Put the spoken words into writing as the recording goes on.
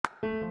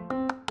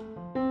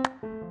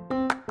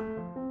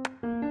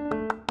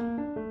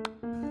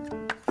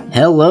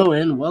Hello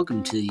and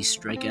welcome to the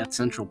Strikeout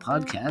Central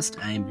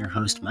podcast. I am your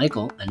host,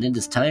 Michael, and it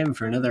is time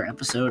for another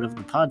episode of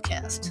the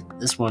podcast.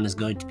 This one is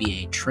going to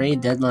be a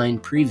trade deadline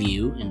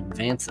preview in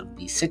advance of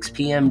the 6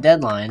 p.m.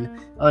 deadline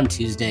on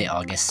Tuesday,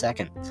 August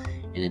 2nd.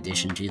 In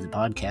addition to the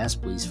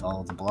podcast, please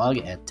follow the blog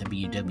at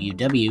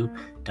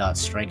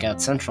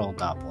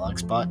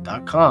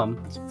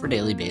www.strikeoutcentral.blogspot.com for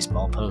daily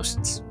baseball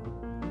posts.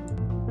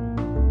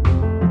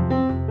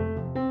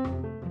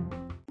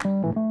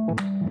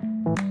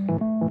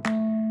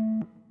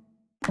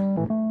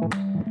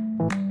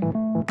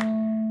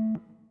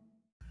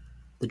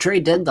 The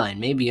trade deadline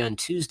may be on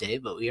Tuesday,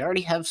 but we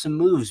already have some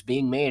moves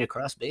being made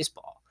across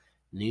baseball.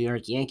 The New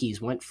York Yankees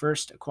went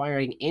first,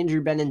 acquiring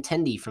Andrew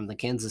Benintendi from the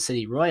Kansas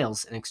City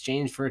Royals in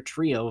exchange for a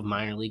trio of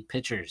minor league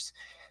pitchers.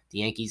 The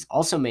Yankees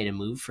also made a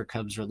move for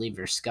Cubs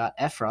reliever Scott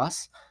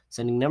Effross,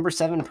 sending number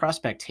 7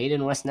 prospect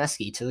Hayden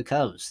Wesneski to the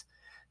Cubs.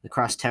 The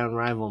crosstown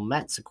rival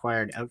Mets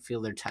acquired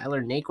outfielder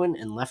Tyler Naquin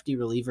and lefty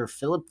reliever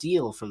Philip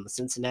Deal from the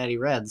Cincinnati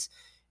Reds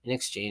in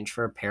exchange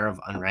for a pair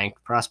of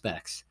unranked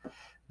prospects.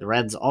 The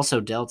Reds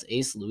also dealt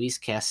ace Luis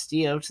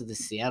Castillo to the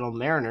Seattle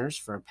Mariners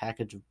for a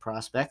package of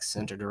prospects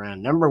centered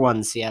around number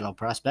 1 Seattle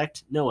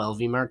prospect Noel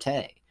V.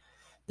 Marte.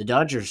 The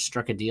Dodgers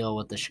struck a deal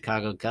with the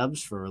Chicago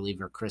Cubs for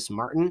reliever Chris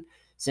Martin,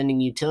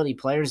 sending utility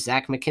player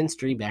Zach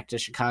McKinstry back to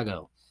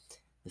Chicago.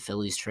 The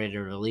Phillies traded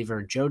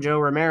reliever Jojo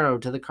Romero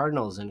to the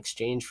Cardinals in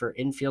exchange for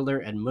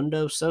infielder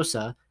Edmundo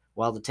Sosa,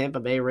 while the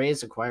Tampa Bay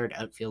Rays acquired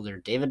outfielder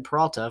David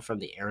Peralta from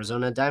the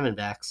Arizona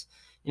Diamondbacks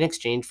in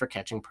exchange for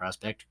catching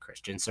prospect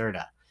Christian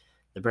Serta.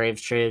 The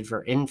Braves traded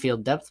for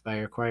infield depth by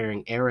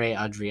acquiring Ehire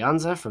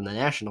Adrianza from the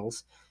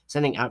Nationals,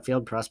 sending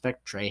outfield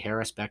prospect Trey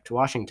Harris back to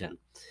Washington.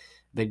 A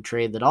big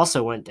trade that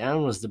also went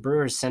down was the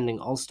Brewers sending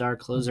all-star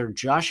closer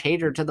Josh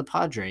Hader to the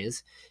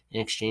Padres in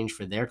exchange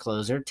for their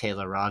closer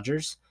Taylor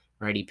Rogers,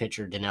 righty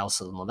pitcher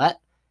Dinelson Lamet,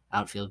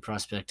 outfield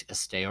prospect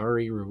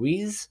Esteori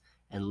Ruiz,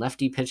 and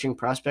lefty pitching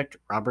prospect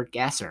Robert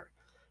Gasser.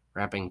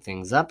 Wrapping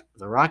things up,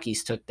 the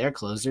Rockies took their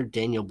closer,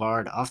 Daniel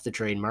Bard, off the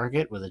trade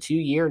market with a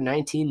 2-year,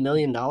 $19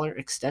 million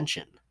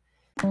extension.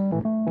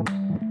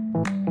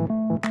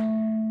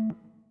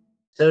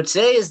 So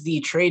today is the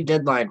trade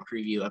deadline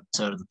preview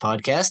episode of the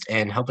podcast,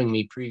 and helping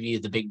me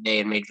preview the big day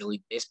in Major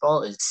League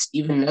Baseball is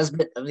Stephen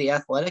Nesbitt of The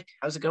Athletic.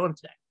 How's it going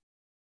today?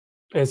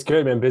 It's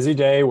good, man. Busy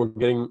day. We're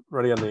getting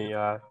ready on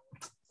the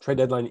trade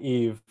deadline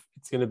eve.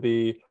 It's going to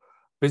be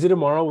busy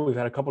tomorrow. We've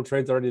had a couple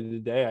trades already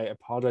today. I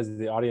apologize to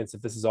the audience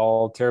if this is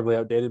all terribly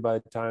outdated by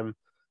the time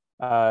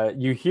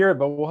you hear it,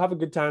 but we'll have a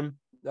good time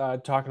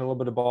talking a little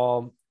bit of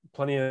ball.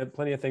 Plenty of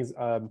things.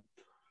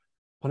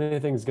 Plenty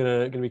of things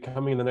gonna be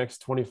coming in the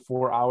next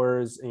 24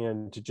 hours.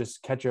 And to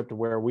just catch up to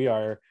where we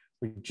are,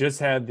 we just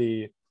had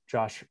the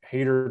Josh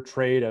Hader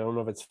trade. I don't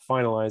know if it's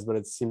finalized, but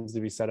it seems to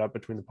be set up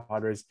between the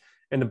Padres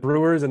and the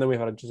Brewers. And then we've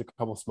had just a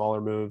couple smaller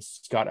moves.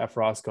 Scott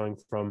Effross going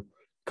from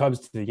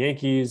Cubs to the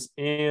Yankees,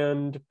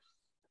 and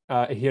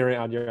Ehire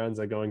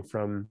Adrianza going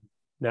from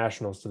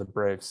Nationals to the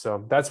Braves.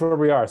 So that's where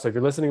we are. So if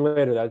you're listening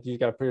later, that you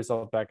got to put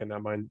yourself back in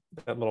that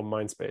little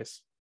mind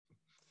space.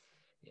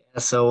 Yeah,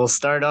 so we'll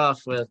start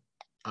off with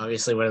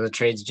obviously one of the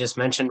trades you just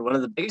mentioned, one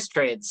of the biggest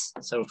trades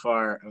so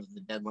far of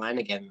the deadline.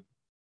 Again,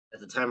 at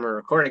the time we're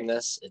recording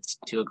this, it's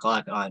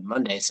 2:00 on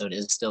Monday, so it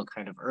is still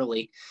kind of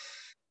early.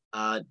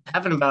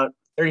 Happened about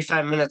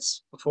 35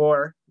 minutes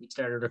before we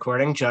started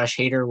recording. Josh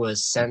Hader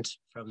was sent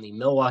from the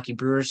Milwaukee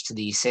Brewers to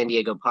the San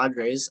Diego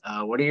Padres.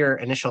 What are your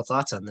initial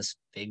thoughts on this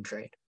big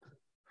trade?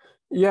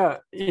 Yeah,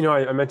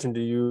 I mentioned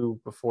to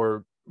you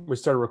before we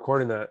started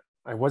recording that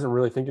I wasn't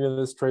really thinking of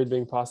this trade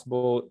being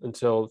possible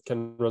until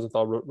Ken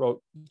Rosenthal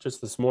wrote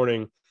just this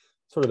morning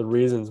sort of the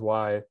reasons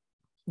why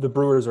the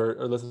Brewers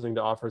are listening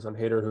to offers on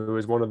Hader, who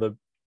is one of the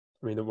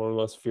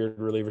most feared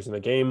relievers in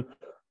the game,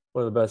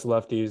 one of the best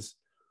lefties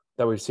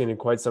that we've seen in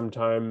quite some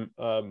time.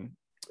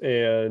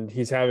 And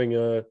he's having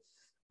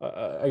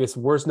I guess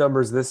worse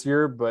numbers this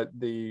year, but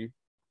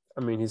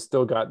he's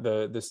still got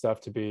the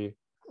stuff to be,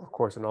 of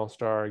course, an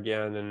all-star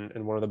again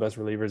and one of the best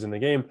relievers in the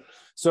game.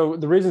 So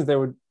the reasons they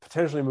would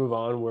potentially move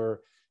on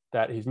were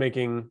that he's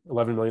making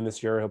 $11 million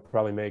this year. He'll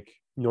probably make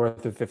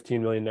north of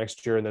 $15 million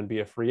next year and then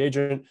be a free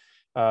agent.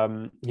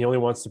 He only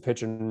wants to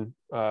pitch in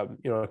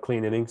a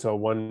clean inning, so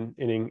 1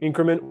 inning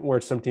increment, where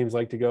some teams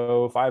like to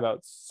go 5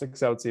 outs,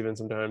 6 outs even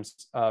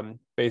sometimes,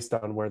 based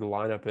on where the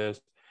lineup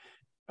is.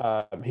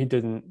 He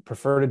didn't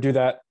prefer to do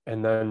that.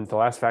 And then the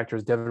last factor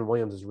is Devin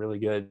Williams is really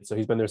good. So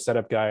he's been their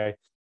setup guy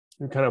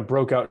who kind of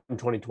broke out in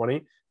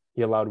 2020.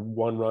 He allowed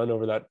 1 run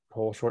over that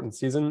whole shortened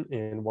season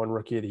and 1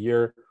 Rookie of the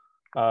Year.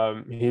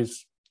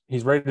 He's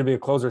ready to be a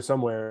closer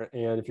somewhere.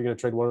 And if you're going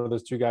to trade one of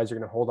those 2 guys, you're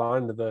going to hold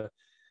on to the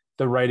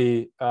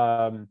righty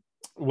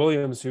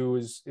Williams, who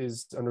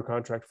is under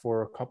contract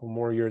for a couple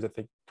more years. I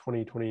think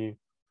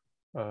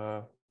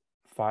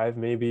 2025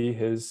 maybe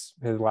his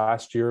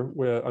last year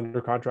under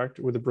contract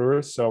with the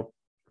Brewers. So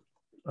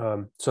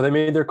they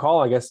made their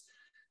call. I guess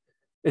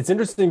it's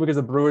interesting because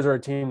the Brewers are a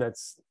team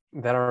that's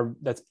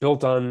that's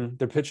built on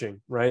their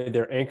pitching, right?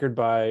 They're anchored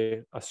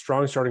by a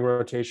strong starting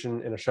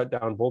rotation and a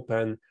shutdown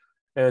bullpen,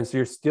 and so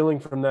you're stealing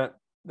from that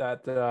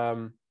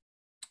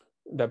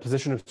that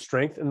position of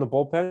strength in the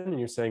bullpen, and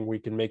you're saying we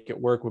can make it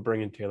work. We'll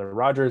bring in Taylor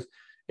Rogers,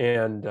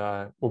 and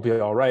we'll be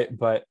all right.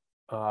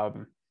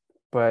 Um,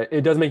 but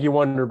it does make you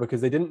wonder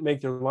because they didn't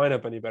make their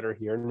lineup any better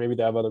here, and maybe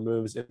they have other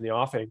moves in the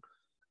offing.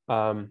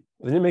 They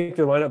didn't make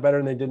their lineup better,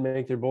 and they did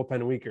make their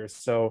bullpen weaker.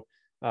 So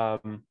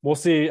we'll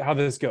see how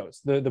this goes.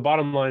 The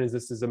bottom line is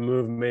this is a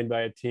move made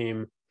by a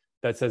team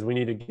that says we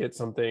need to get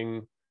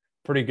something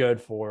pretty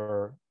good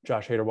for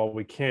Josh Hader while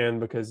we can,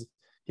 because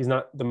he's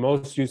not the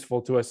most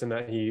useful to us in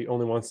that he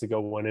only wants to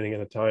go one inning at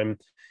a time,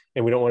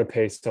 and we don't want to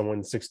pay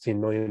someone $16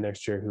 million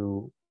next year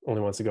who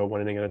only wants to go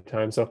one inning at a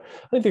time. So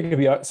I think there could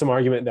be some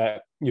argument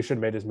that you should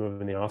have made this move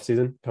in the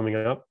offseason coming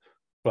up,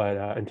 but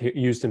and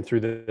used him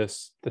through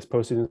this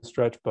postseason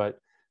stretch. But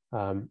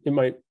it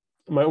might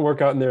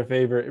work out in their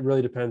favor. It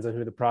really depends on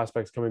who the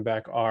prospects coming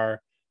back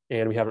are,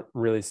 and we haven't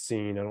really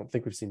seen. I don't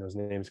think we've seen those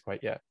names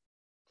quite yet.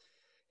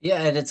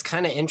 Yeah, and it's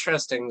kind of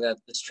interesting that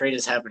this trade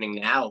is happening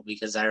now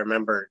because I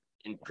remember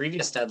in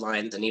previous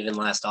deadlines and even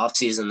last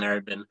offseason, there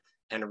had been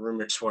kind of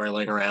rumors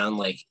swirling around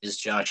like, is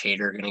Josh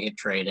Hader going to get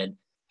traded?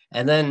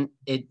 And then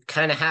it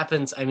kind of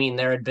happens. I mean,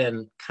 there had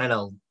been kind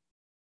of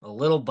a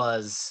little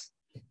buzz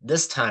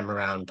this time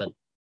around, but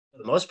for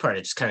the most part,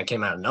 it just kind of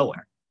came out of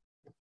nowhere.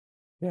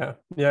 Yeah,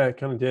 it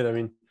kind of did. I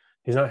mean,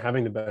 he's not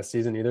having the best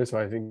season either, so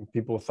I think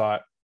people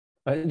thought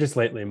just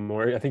lately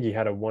more. I think he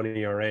had a 1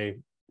 ERA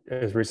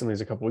as recently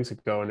as a couple weeks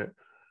ago, and it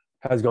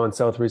has gone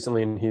south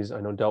recently. And he's, I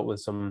know, dealt with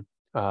some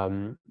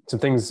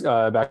things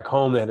back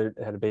home. They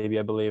had a baby,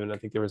 I believe, and I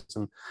think there was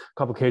some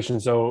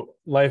complications. So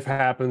life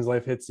happens,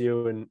 life hits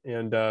you,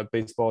 and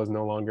baseball is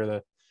no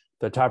longer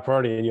the top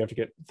priority, and you have to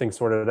get things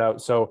sorted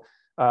out. So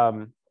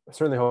I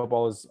certainly hope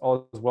all is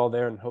well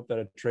there, and hope that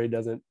a trade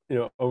doesn't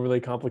overly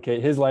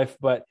complicate his life.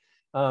 But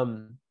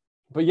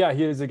yeah,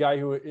 he is a guy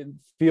who it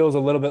feels a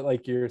little bit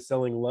like you're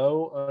selling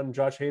low on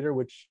Josh Hader,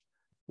 which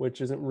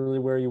isn't really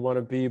where you want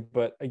to be.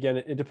 But again,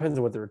 it depends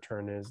on what the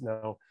return is.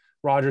 Now,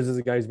 Rogers is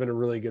a guy who's been a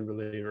really good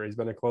reliever. He's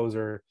been a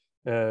closer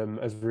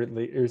as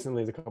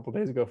recently as a couple of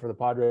days ago for the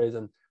Padres,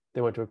 and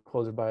they went to a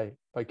closer by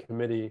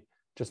committee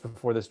just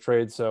before this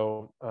trade.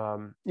 So,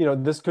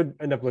 this could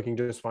end up looking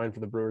just fine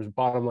for the Brewers.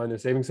 Bottom line, they're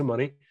saving some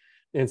money,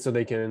 and so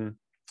they can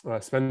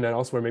spend that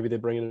elsewhere. Maybe they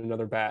bring in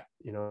another bat.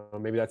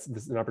 Maybe this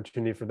is an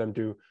opportunity for them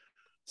to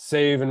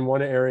save in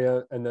one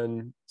area and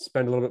then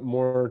spend a little bit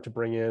more to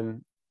bring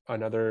in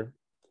another,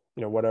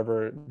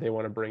 whatever they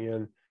want to bring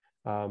in.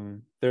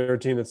 They're a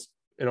team that's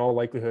in all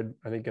likelihood,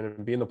 I think, going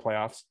to be in the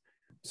playoffs.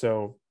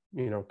 So,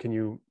 can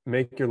you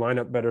make your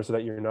lineup better so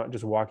that you're not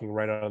just walking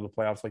right out of the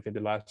playoffs like they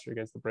did last year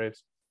against the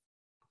Braves?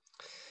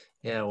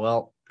 Yeah,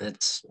 well,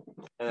 it's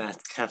kind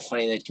of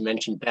funny that you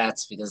mentioned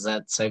bats because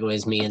that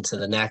segues me into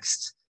the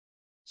next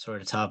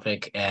sort of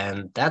topic,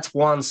 and that's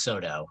Juan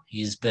Soto.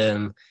 He's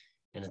been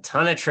in a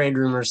ton of trade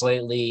rumors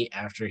lately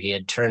after he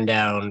had turned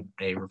down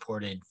a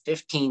reported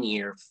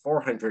 15-year,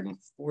 $440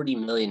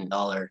 million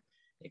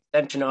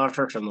extension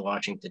offer from the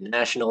Washington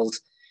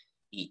Nationals.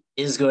 He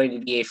is going to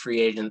be a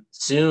free agent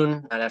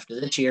soon, not after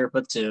this year,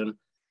 but soon.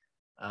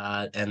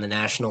 And the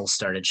Nationals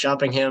started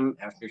shopping him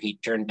after he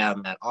turned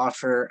down that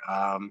offer.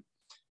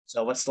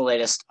 So what's the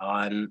latest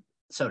on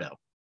Soto?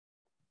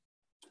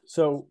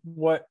 So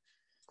what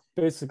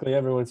basically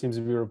everyone seems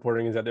to be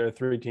reporting is that there are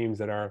three teams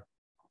that are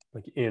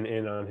like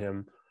in on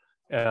him.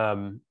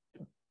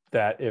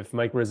 That if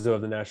Mike Rizzo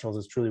of the Nationals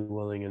is truly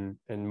willing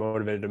and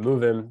motivated to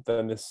move him,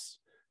 then this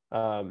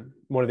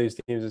one of these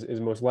teams is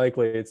most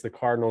likely. It's the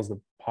Cardinals, the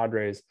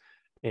Padres,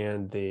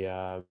 and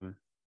the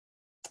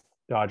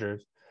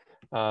Dodgers,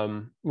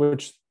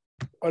 which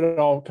it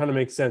all kind of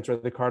makes sense,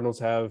 right? The Cardinals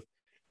have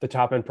the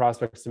top end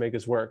prospects to make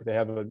this work. They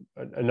have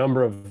a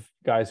number of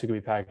guys who can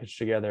be packaged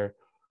together,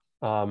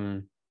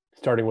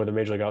 starting with a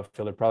major league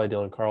outfielder, probably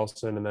Dylan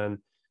Carlson, and then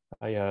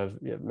you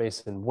have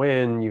Mason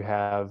Wynn, you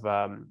have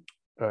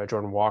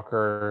Jordan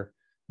Walker,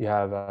 you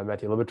have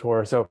Matthew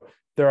Liberatore. So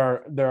there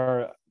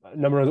are a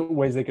number of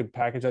ways they could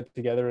package that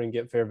together and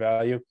get fair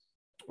value.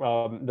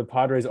 The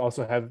Padres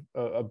also have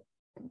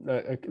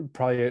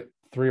probably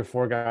 3 or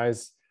 4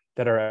 guys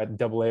that are at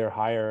AA or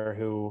higher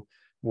who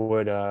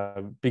would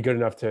be good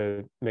enough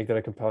to make that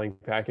a compelling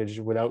package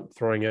without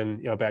throwing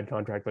in a bad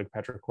contract like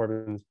Patrick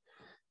Corbin's.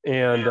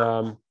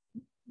 And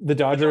the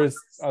Dodgers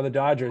are the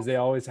Dodgers. They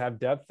always have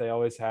depth. They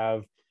always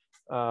have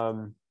a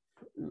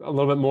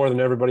little bit more than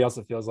everybody else,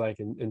 it feels like,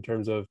 in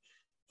terms of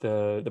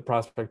the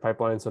prospect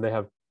pipeline. So they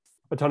have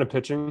a ton of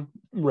pitching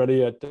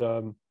ready at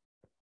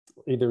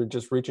either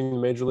just reaching the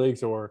major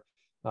leagues or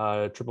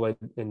AAA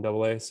and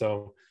AA.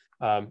 So,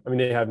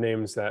 they have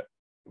names that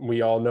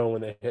we all know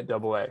when they hit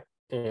AA,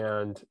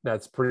 and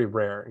that's pretty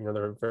rare.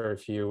 There are very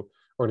few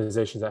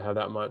organizations that have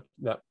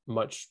that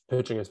much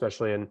pitching,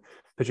 especially, and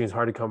pitching is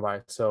hard to come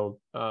by. So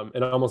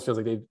it almost feels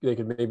like they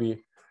could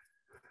maybe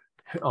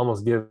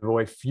almost give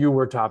away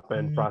fewer top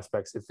end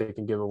prospects if they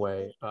can give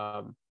away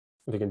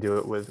if he can do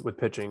it with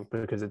pitching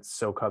because it's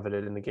so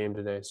coveted in the game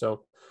today.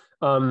 So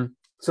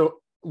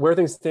where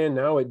things stand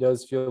now, it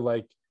does feel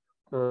like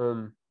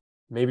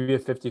maybe a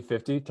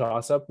 50-50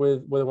 toss up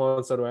with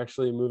Juan Soto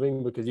actually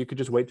moving, because you could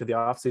just wait to the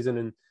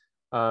offseason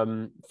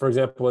and for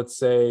example, let's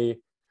say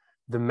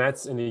the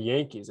Mets and the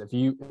Yankees. If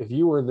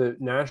you were the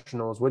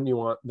Nationals, wouldn't you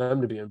want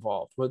them to be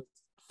involved? But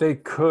they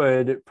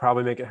could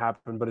probably make it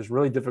happen, but it's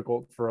really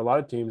difficult for a lot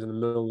of teams in the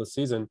middle of the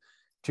season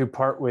to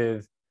part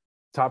with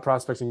top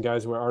prospects and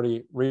guys who are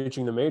already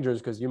reaching the majors,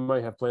 because you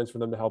might have plans for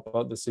them to help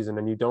out this season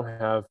and you don't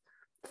have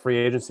free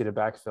agency to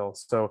backfill.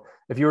 So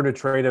if you were to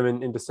trade them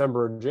in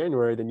December or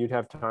January, then you'd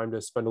have time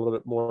to spend a little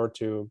bit more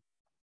to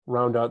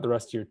round out the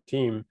rest of your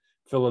team,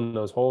 fill in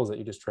those holes that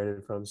you just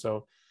traded from.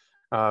 So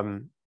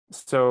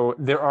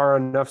there are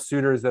enough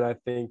suitors that I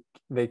think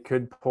they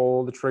could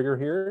pull the trigger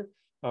here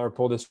or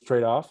pull this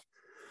trade off.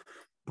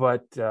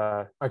 But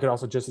I could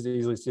also just as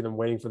easily see them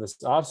waiting for this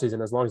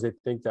offseason, as long as they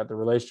think that the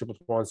relationship with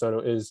Juan Soto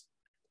is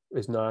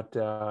not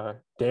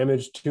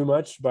damaged too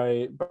much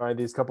by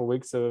these couple of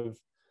weeks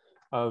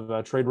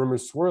of trade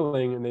rumors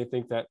swirling, and they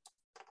think that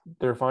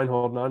they're fine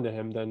holding on to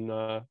him. Then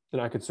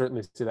I could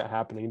certainly see that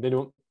happening.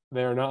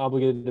 They are not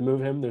obligated to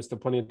move him. There's still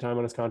plenty of time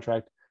on his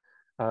contract,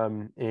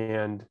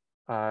 and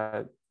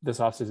this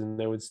offseason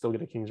they would still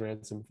get a king's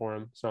ransom for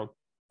him. So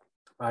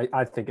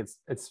I think it's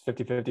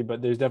 50-50,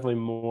 but there's definitely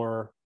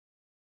more.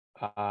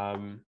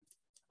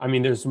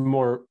 There's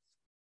more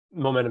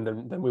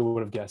momentum than we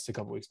would have guessed a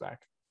couple weeks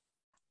back.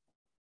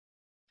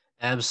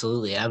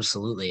 Absolutely,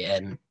 absolutely.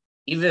 And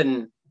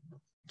even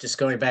just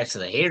going back to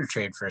the Hader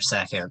trade for a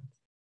second,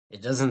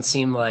 it doesn't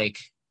seem like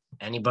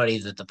anybody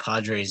that the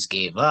Padres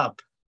gave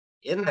up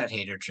in that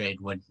Hader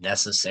trade would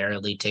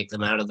necessarily take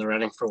them out of the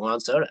running for Juan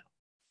Soto.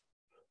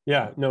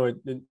 Yeah, no,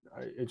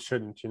 it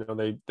shouldn't.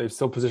 They've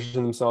still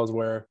positioned themselves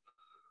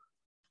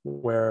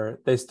where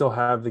they still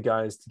have the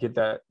guys to get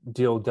that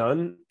deal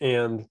done.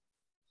 And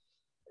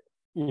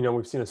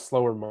we've seen a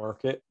slower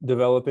market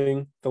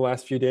developing the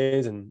last few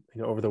days, and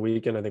over the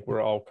weekend, I think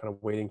we're all kind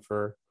of waiting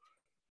for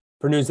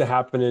news to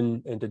happen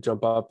and to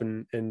jump up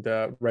and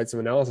write some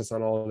analysis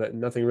on all of it.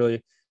 And nothing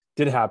really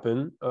did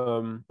happen.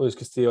 Luis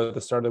Castillo at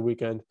the start of the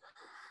weekend,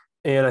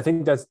 and I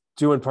think that's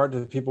due in part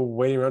to people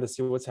waiting around to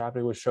see what's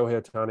happening with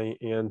Shohei Ohtani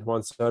and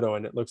Juan Soto.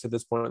 And it looks at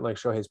this point like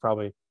Shohei's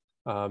probably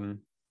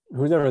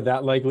who's never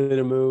that likely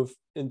to move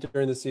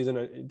during the season.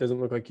 It doesn't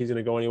look like he's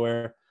going to go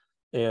anywhere.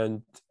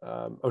 And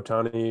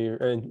Ohtani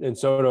and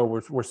Soto,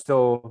 we're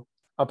still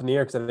up in the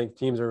air, because I think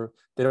teams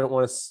they don't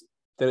want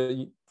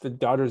to. The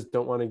Dodgers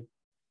don't want to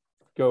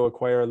go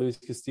acquire Luis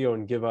Castillo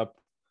and give up,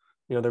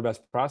 their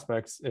best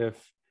prospects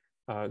if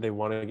they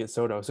want to get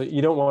Soto. So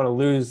you don't want to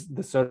lose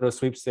the Soto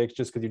sweepstakes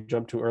just because you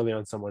jumped too early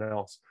on someone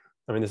else.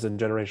 I mean, this is a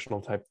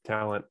generational type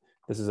talent.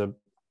 This is a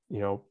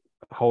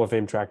Hall of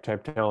Fame track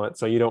type talent.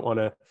 So you don't want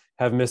to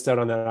have missed out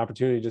on that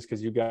opportunity just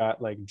because you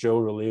got like Joe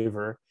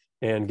reliever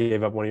and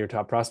gave up one of your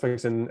top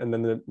prospects, and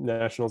then the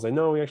Nationals say,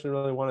 no, we actually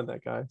really wanted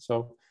that guy.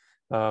 So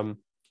I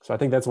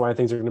think that's why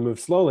things are going to move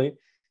slowly.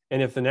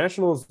 And if the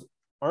Nationals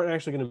aren't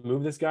actually going to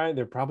move this guy,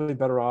 they're probably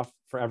better off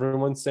for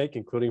everyone's sake,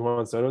 including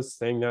Juan Soto,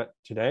 saying that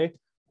today.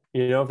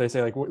 If they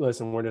say like,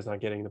 listen, we're just not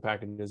getting the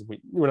packages,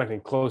 we're not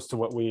getting close to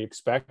what we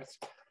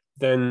expect,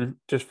 then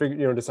just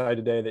decide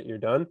today that you're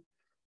done,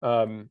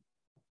 and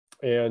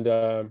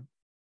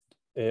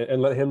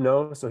let him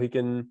know so he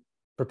can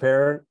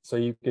prepare, so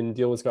you can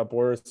deal with Scott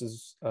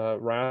Boris's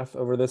wrath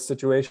over this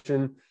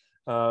situation,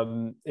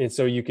 and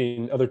so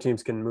other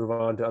teams can move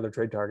on to other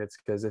trade targets.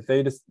 Because if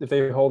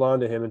they hold on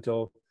to him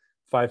until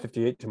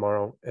 5:58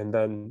 tomorrow and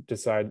then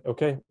decide,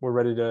 okay, we're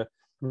ready to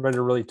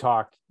really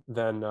talk,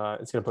 then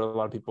it's going to put a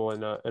lot of people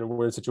in a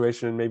weird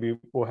situation, and maybe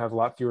we'll have a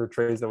lot fewer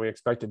trades than we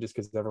expected just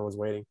because everyone's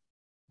waiting.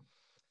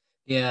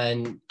 Yeah,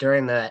 and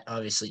during that,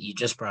 obviously, you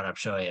just brought up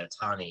Shohei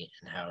Ohtani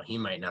and how he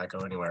might not go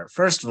anywhere.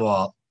 First of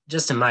all,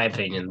 just in my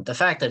opinion, the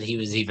fact that he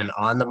was even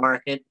on the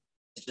market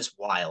is just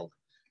wild.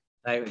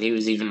 The fact that he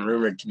was even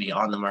rumored to be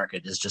on the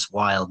market is just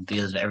wild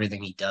because of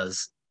everything he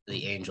does to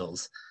the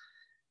Angels.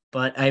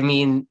 But I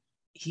mean,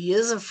 he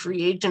is a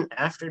free agent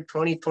after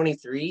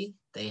 2023.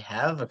 They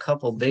have a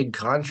couple big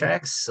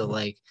contracts. So,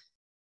 like,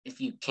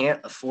 if you can't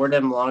afford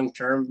him long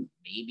term,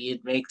 maybe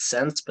it makes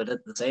sense. But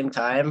at the same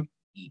time,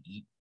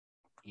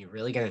 you're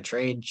really going to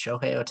trade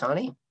Shohei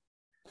Ohtani?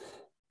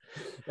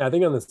 I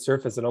think on the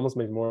surface, it almost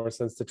makes more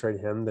sense to trade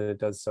him than it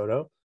does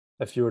Soto.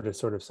 If you were to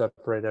sort of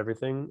separate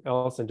everything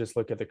else and just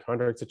look at the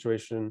contract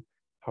situation,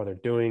 how they're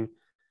doing,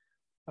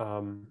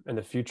 and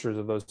the futures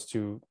of those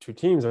two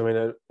teams, I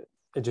mean,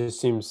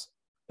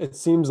 it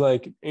seems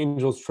like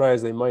Angels try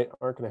as they might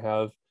aren't going to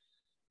have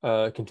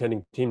a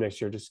contending team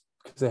next year, just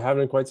because they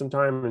haven't in quite some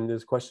time, and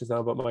there's questions now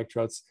about Mike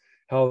Trout's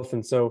health,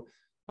 and so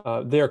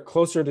they are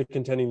closer to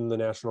contending than the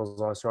Nationals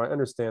are. So I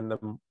understand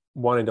them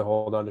wanting to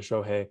hold on to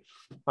Shohei,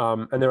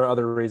 and there are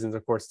other reasons,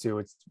 of course, too.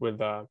 It's with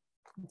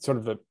sort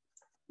of the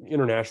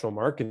international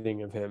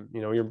marketing of him.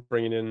 You're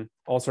bringing in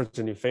all sorts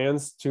of new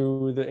fans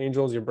to the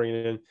Angels. You're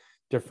bringing in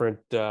different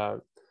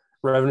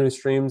revenue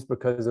streams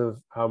because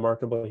of how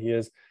marketable he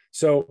is.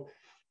 So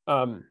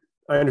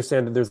I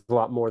understand that there's a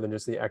lot more than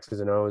just the X's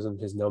and O's and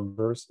his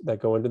numbers that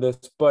go into this,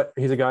 but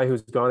he's a guy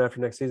who's gone after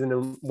next season.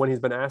 And when he's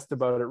been asked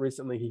about it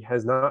recently, he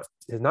has not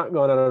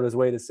gone out of his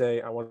way to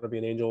say, I want to be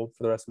an Angel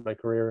for the rest of my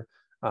career.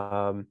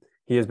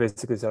 He has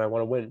basically said, I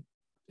want to win.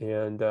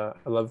 And I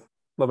love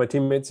my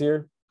teammates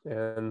here,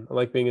 and I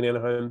like being in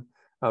Anaheim,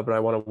 but I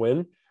want to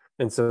win.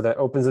 And so that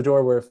opens the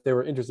door where if they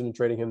were interested in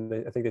trading him,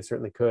 I think they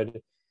certainly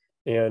could.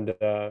 And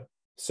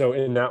so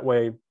in that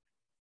way,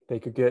 they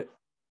could get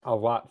a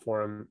lot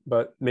for him.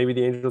 But maybe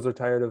the Angels are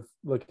tired of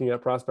looking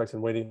at prospects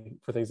and waiting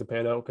for things to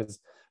pan out, because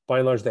by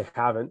and large they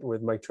haven't,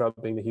 with Mike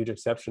Trout being the huge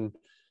exception.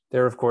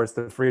 There, of course,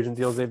 the free agent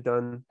deals they've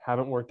done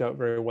haven't worked out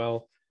very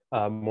well.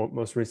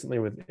 Most recently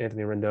with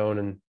Anthony Rendon,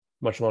 and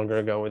much longer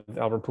ago with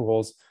Albert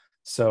Pujols.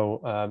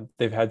 So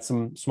they've had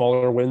some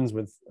smaller wins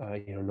with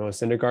Noah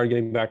Syndergaard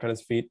getting back on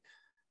his feet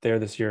there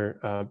this year,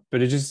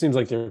 but it just seems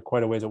like they're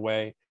quite a ways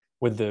away,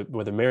 with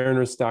the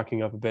Mariners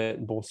stocking up a bit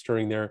and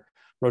bolstering their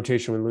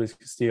rotation with Luis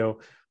Castillo,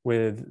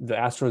 with the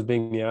Astros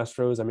being the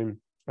Astros. I mean,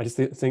 I just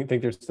think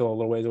they're still a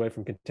little ways away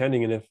from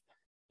contending. And if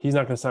he's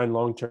not going to sign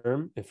long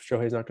term, if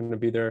Shohei's not going to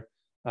be there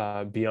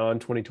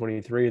beyond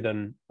 2023,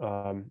 then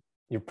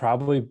you're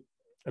probably,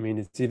 I mean,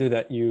 it's either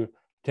that you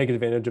take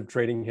advantage of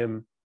trading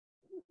him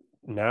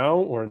now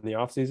or in the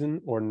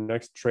offseason or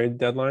next trade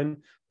deadline,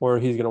 or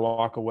he's going to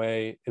walk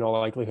away in all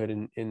likelihood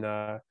in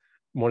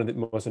one of the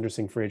most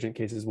interesting free agent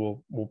cases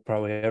we'll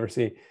probably ever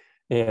see.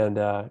 And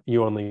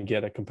you only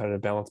get a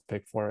competitive balance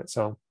pick for it.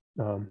 So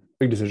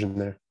big decision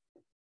there.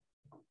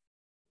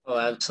 Oh,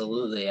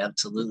 absolutely.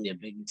 Absolutely. A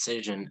big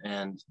decision.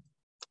 And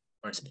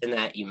of course, in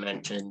that you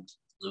mentioned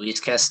Luis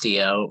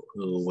Castillo,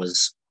 who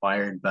was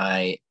acquired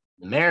by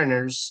the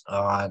Mariners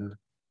on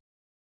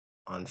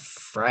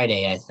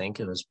Friday. I think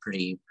it was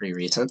pretty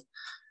recent.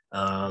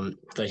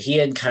 But he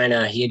had kind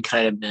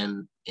of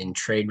been in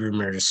trade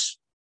rumors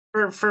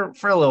for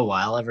a little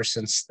while, ever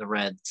since the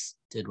Reds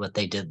did what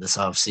they did this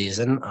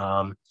offseason.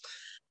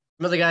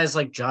 Some of the guys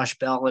like Josh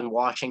Bell in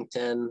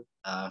Washington,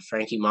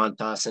 Frankie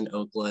Montas in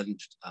Oakland,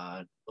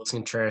 Willson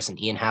Contreras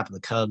and Ian Happ of the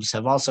Cubs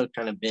have also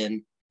kind of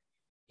been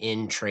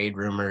in trade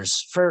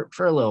rumors for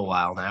a little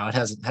while now. It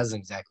hasn't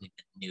exactly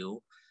been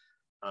new.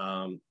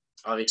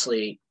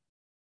 Obviously,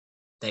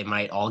 they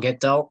might all get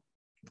dealt.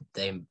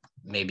 They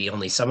maybe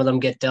only some of them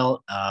get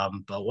dealt.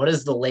 But what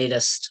is the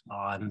latest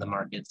on the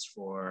markets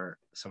for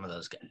some of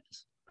those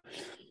guys?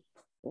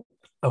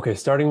 Okay,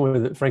 starting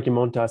with Frankie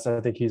Montas, I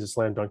think he's a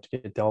slam dunk to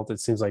get dealt. It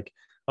seems like,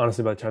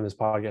 honestly, by the time this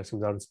podcast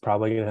comes out, it's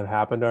probably going to have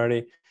happened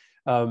already.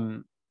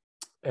 And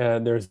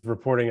there's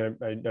reporting,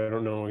 I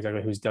don't know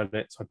exactly who's done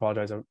it, so I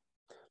apologize. I'm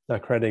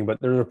not crediting, but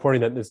they're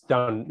reporting that it's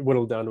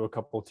whittled down to a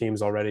couple of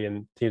teams already,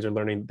 and teams are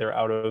learning they're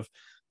out of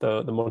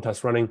the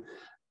Montas running.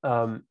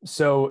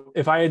 So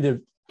if I had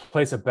to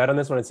place a bet on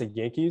this one, I'd say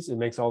Yankees. It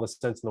makes all the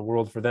sense in the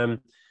world for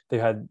them. They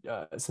had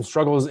some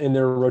struggles in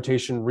their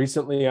rotation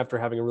recently after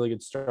having a really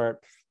good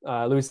start.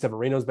 Luis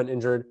Severino's been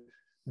injured.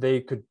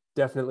 They could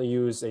definitely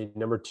use a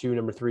number 2,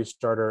 number 3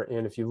 starter.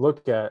 And if you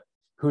look at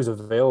who's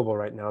available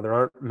right now, there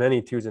aren't many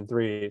 2s and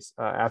 3s.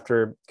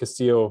 After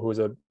Castillo, who was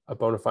a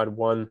bona fide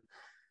 1,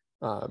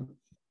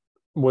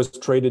 was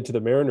traded to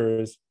the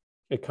Mariners,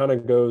 it kind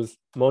of goes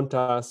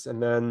Montas,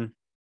 and then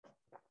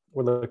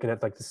we're looking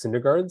at like the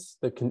Syndergaards,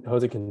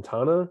 Jose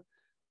Quintana.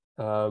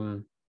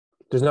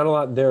 There's not a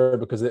lot there,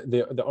 because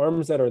the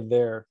arms that are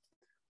there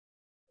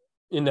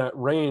in that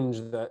range,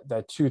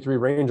 that 2-3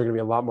 range, are going to be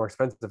a lot more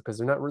expensive, because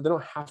they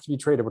don't have to be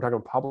traded. We're talking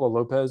about Pablo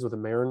Lopez with the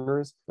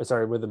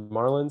with the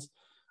Marlins.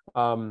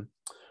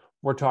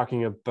 We're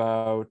talking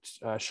about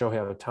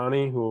Shohei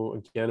Ohtani, who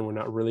again we're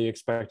not really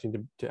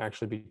expecting to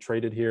actually be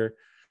traded here.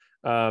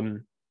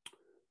 Who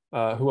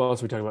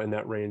else are we talking about in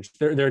that range?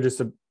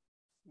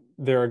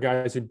 There are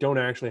guys who don't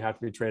actually have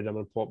to be traded. I'm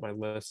going to pull up my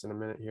list in a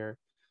minute here.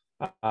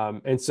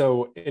 And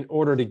so in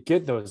order to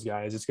get those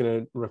guys, it's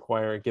going to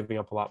require giving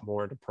up a lot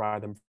more to pry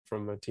them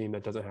from a team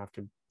that doesn't have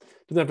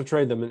to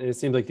trade them. And it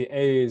seems like the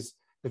A's,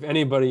 if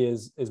anybody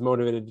is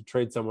motivated to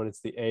trade someone, it's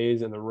the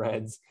A's and the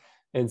Reds.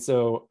 And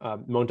so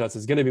Montas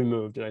is going to be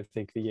moved. And I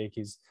think the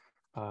Yankees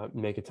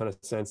make a ton of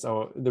sense.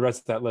 So the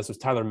rest of that list was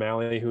Tyler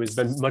Mahle, who has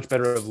been much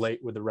better of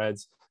late with the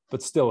Reds,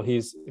 but still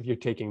if you're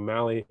taking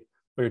Mahle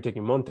or you're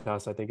taking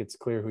Montas, I think it's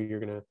clear who you're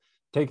going to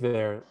take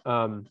there.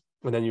 And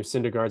then your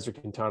Syndergaards or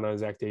Quintana,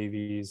 Zach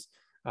Davies,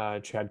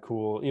 Chad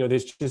Kuhl.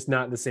 There's just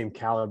not the same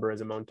caliber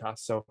as a Montas.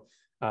 So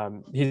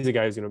he's a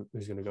guy who's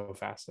gonna go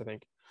fast, I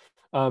think.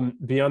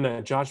 Beyond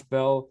that, Josh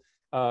Bell,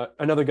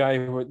 another guy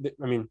who,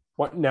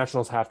 what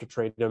Nationals have to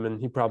trade him, and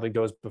he probably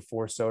goes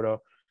before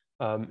Soto,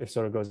 if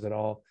Soto goes at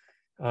all.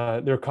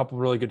 There are a couple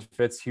really good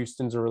fits.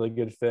 Houston's a really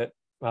good fit.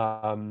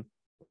 You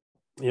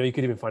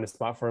could even find a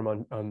spot for him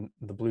on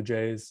the Blue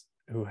Jays,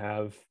 who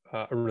have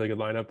a really good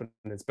lineup, and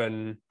it's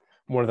been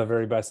one of the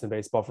very best in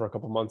baseball for a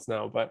couple months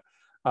now, but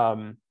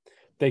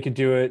they could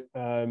do it.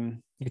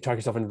 You could talk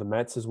yourself into the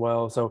Mets as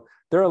well. So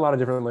there are a lot of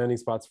different landing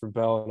spots for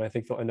Bell, and I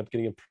think they'll end up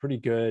getting a pretty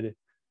good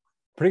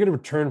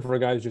return for a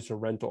guy who's just a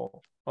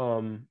rental,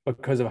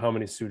 because of how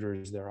many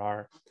suitors there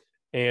are.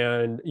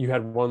 And you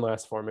had one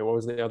last for me. What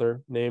was the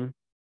other name?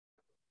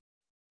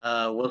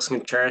 Wilson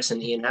Contreras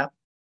and Ian Happ.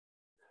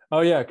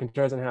 Oh yeah,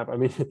 Contreras and Happ. I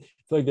mean,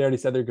 it's like they already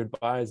said their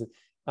goodbyes.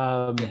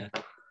 Yeah.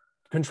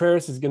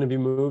 Contreras is going to be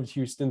moved.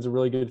 Houston's a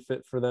really good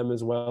fit for them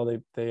as well.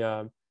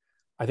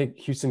 I think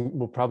Houston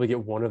will probably get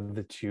one of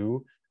the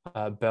two,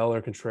 Bell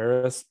or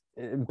Contreras.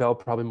 Bell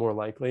probably more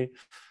likely.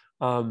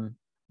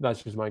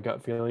 That's just my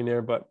gut feeling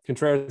there. But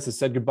Contreras has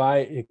said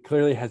goodbye. He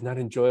clearly has not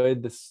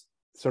enjoyed this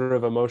sort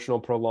of emotional,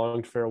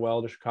 prolonged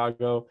farewell to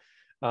Chicago.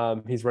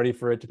 He's ready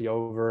for it to be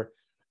over,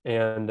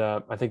 and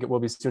I think it will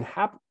be soon.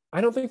 Hap,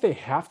 I don't think they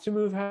have to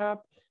move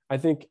Hap. I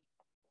think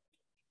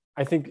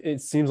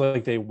it seems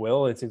like they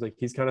will. It seems like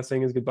he's kind of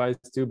saying his goodbyes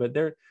too, but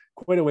they're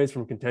quite a ways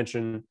from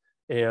contention,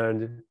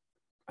 and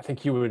I think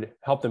he would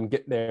help them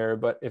get there.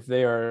 But if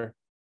they are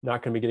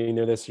not going to be getting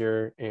there this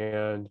year,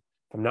 and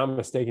if I'm not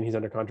mistaken, he's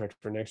under contract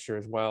for next year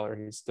as well, or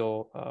he's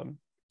still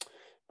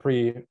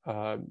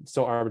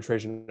still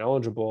arbitration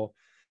eligible,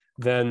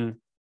 then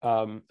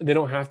they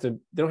don't have to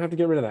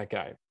get rid of that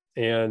guy.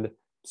 And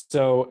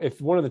so if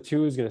one of the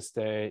two is going to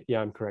stay,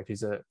 yeah, I'm correct.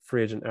 He's a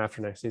free agent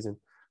after next season.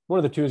 One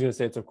of the two is going to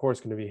stay. It's of course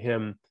going to be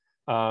him.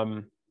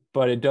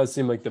 But it does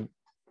seem like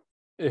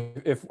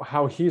if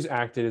how he's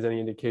acted is any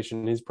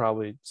indication, he's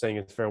probably saying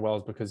his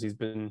farewells because he's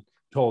been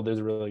told there's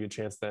a really good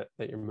chance that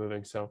you're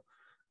moving. So,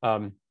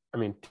 I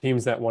mean,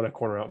 teams that want a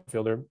corner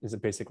outfielder is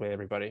basically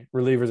everybody.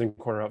 Relievers and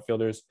corner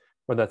outfielders,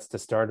 whether that's to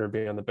start or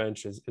be on the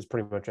bench, is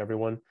pretty much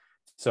everyone.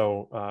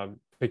 So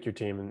pick your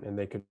team, and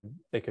they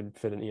could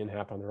fit an Ian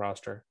Happ on the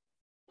roster.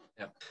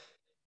 Yeah.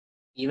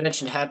 You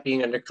mentioned Happ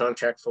being under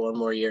contract for one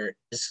more year.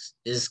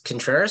 Is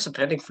Contreras a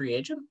pending free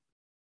agent?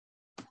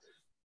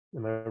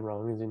 Am I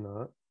wrong? Is he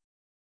not?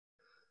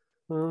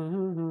 I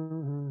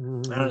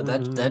don't know.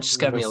 That just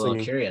got me a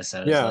little curious. I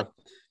was yeah, like,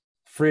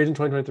 free agent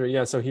 2023.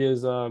 Yeah, so he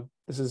is.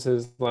 This is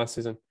his last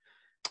season.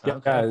 Yeah,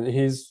 okay. he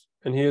is.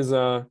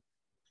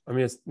 I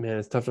mean,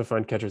 it's tough to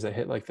find catchers that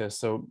hit like this.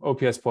 So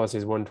OPS plus,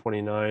 he's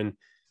 129.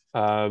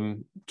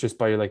 Just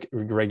by like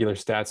regular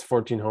stats,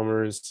 14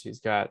 homers. He's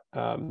got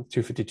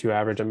 252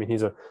 average. I mean,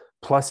 he's a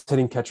plus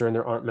hitting catcher, and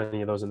there aren't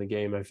many of those in the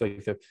game. I feel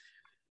like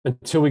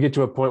until we get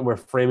to a point where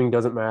framing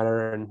doesn't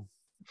matter, and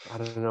I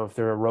don't know if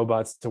there are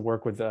robots to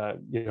work with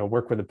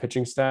the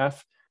pitching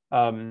staff.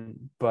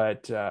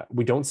 But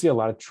we don't see a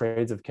lot of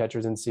trades of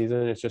catchers in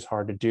season. It's just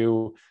hard to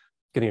do.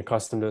 Getting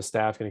accustomed to the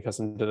staff, getting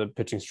accustomed to the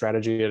pitching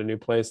strategy at a new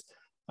place.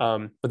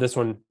 But this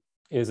one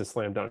is a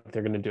slam dunk.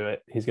 They're going to do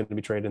it. He's going to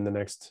be traded in the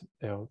next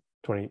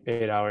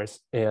 28 hours,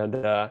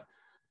 and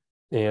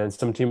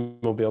some team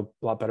will be a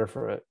lot better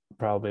for it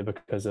probably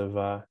because of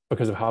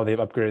how they've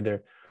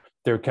upgraded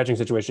their catching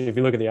situation. If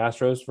you look at the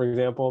Astros, for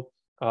example,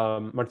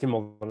 Martin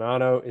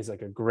Maldonado is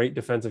like a great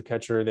defensive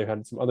catcher. They've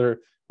had some other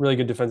really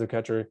good defensive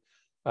catcher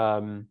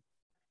on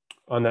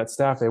that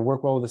staff. They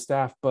work well with the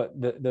staff, but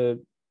the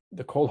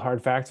cold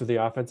hard facts with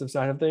the offensive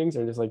side of things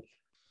are just like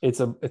it's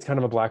kind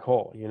of a black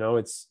hole.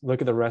 It's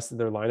look at the rest of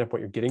their lineup, what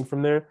you're getting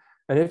from there,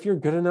 and if you're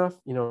good enough,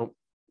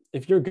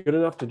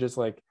 to just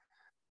like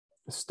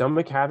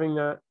stomach having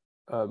that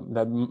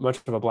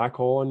much of a black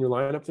hole in your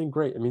lineup, then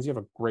great. It means you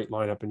have a great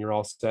lineup and you're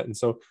all set. And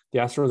so the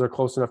Astros are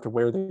close enough to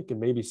where they can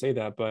maybe say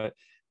that. But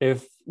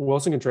if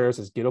Wilson Contreras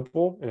is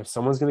gettable, and if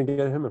someone's going to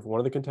get him, if one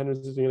of the contenders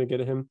is going to get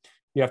him,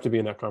 you have to be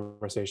in that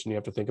conversation. You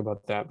have to think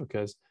about that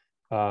because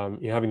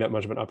having that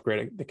much of an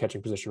upgrade at the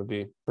catching position would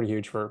be pretty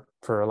huge for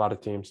a lot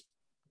of teams.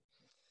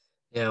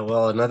 Yeah,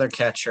 well, another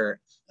catcher,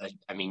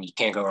 I mean, you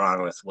can't go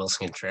wrong with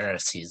Wilson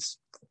Contreras. He's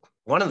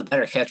one of the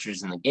better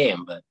catchers in the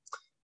game, but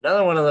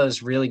another one of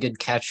those really good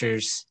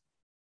catchers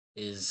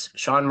is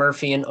Sean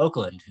Murphy in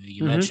Oakland, who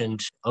you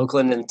mentioned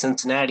Oakland and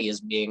Cincinnati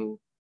as being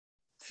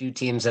few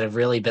teams that have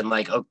really been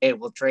like, okay,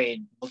 we'll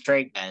trade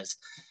guys.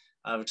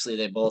 Obviously,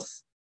 they both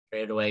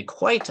traded away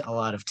quite a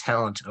lot of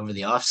talent over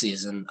the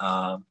offseason.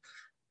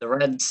 The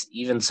Reds,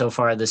 even so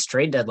far this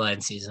trade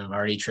deadline season, have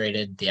already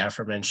traded the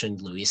aforementioned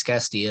Luis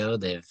Castillo.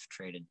 They've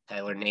traded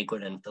Tyler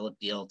Naquin and Philip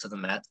Deal to the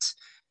Mets.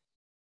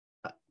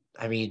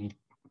 I mean,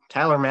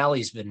 Tyler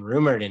Mally's been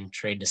rumored in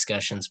trade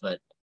discussions, but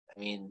I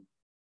mean,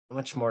 how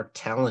much more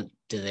talent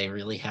do they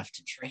really have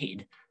to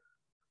trade?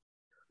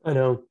 I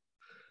know.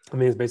 I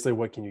mean, it's basically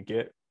what can you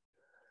get?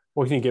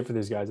 What can you get for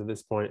these guys at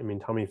this point? I mean,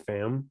 Tommy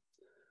Pham,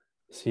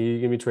 is he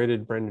going to be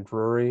traded? Brandon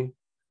Drury,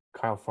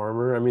 Kyle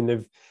Farmer. I mean,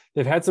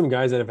 they've had some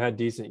guys that have had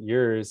decent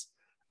years,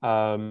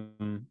 but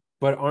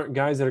aren't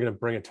guys that are going to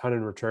bring a ton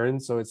in return.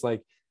 So it's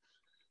like,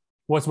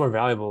 what's more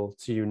valuable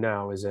to you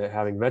now? Is it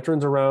having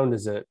veterans around?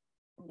 Is it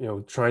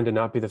trying to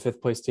not be the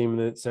fifth place team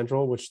in the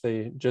Central, which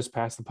they just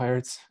passed the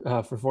Pirates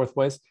for fourth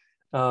place?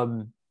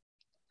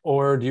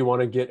 Or do you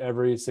want to get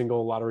every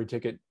single lottery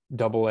ticket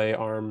AA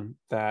arm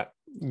that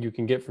you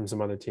can get from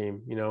some other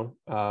team,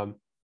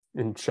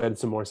 and shed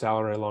some more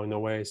salary along the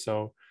way?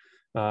 So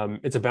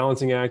it's a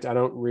balancing act. I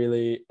don't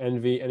really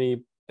envy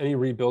any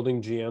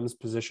rebuilding GM's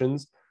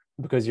positions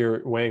because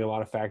you're weighing a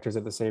lot of factors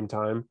at the same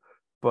time.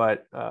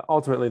 But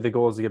ultimately, the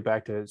goal is to get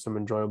back to some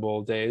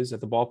enjoyable days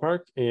at the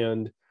ballpark.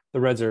 And the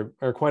Reds are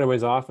quite a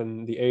ways off,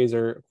 and the A's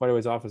are quite a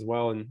ways off as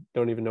well, and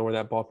don't even know where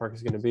that ballpark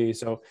is going to be.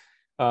 So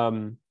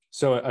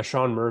So a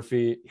Sean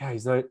Murphy, yeah,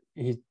 he's not.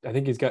 I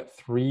think he's got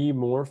 3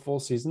 more full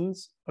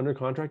seasons under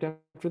contract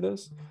after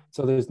this.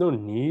 So there's no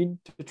need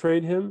to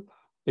trade him.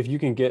 If you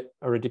can get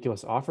a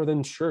ridiculous offer,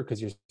 then sure,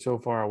 because you're so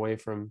far away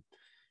from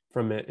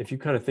it. If you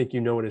kind of think you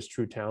know what his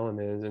true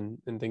talent is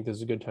and think this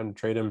is a good time to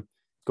trade him,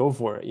 go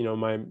for it.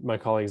 My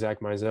colleague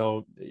Zach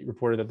Mizell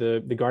reported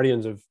that the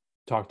Guardians have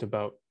talked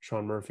about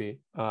Sean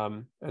Murphy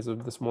as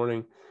of this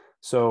morning.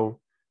 So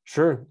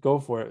sure, go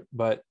for it.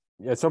 But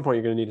at some point,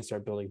 you're going to need to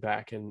start building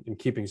back and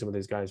keeping some of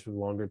these guys for the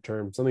longer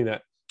term. Something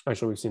that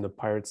actually we've seen the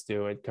Pirates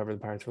do. I covered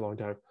the Pirates for a long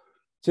time.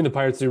 Seen the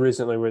Pirates do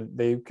recently where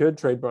they could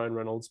trade Brian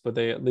Reynolds, but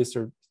they at least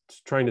are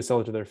trying to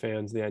sell it to their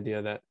fans the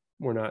idea that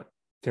we're not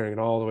tearing it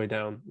all the way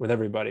down with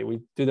everybody.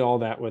 We did all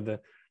that with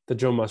the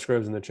Joe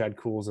Musgroves and the Chad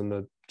Cools and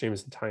the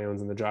Jameson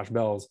Tyones and the Josh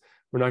Bells.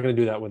 We're not going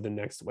to do that with the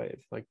next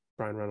wave, like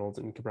Brian Reynolds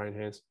and Brian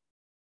Hayes.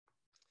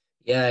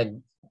 Yeah,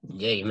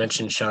 yeah. You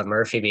mentioned Sean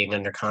Murphy being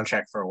under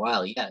contract for a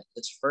while. Yeah,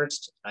 his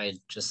first. I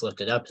just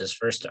looked it up. His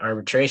first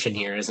arbitration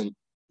year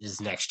is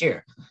next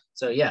year.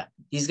 So yeah,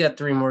 he's got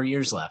 3 more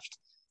years left.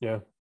 Yeah.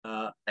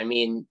 I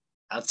mean,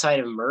 outside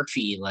of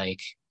Murphy, like,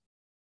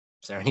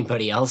 is there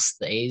anybody else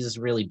the A's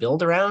really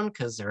build around?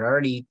 Because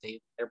they're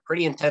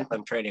pretty intent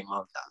on trading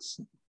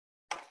Montas.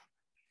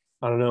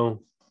 I don't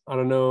know. I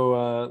don't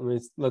know.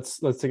 Let's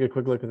take a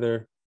quick look at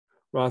their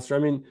roster. I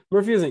mean,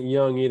 Murphy isn't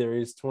young either.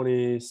 He's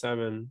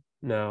 27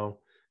 now.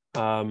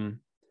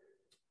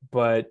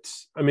 But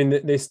I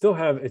mean, they still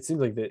have. It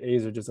seems like the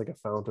A's are just like a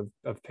fount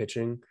of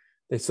pitching.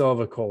 They still have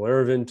a Cole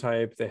Irvin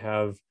type. They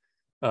have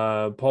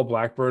Paul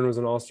Blackburn was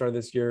an all-star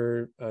this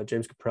year.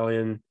 James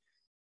Kaprelian.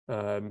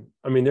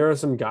 I mean, there are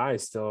some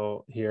guys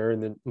still here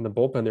in the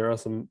bullpen. There are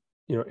some,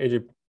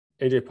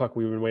 AJ Puck.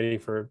 We've been waiting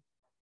for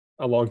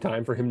a long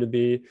time for him to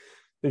be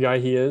the guy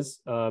he is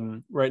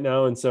right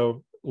now. And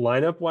so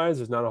lineup wise,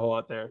 there's not a whole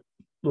lot there.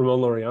 Ramon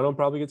Laureano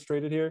probably gets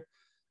traded here.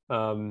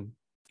 And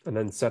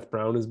then Seth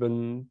Brown has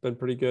been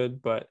pretty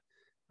good. But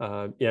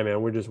yeah,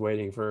 man, we're just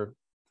waiting for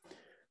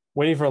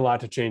a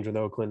lot to change with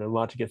Oakland and a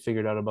lot to get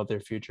figured out about their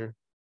future.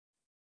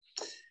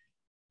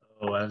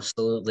 Oh,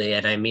 absolutely.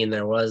 And I mean,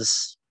 nobody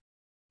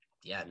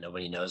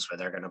knows where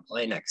they're going to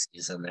play next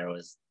season.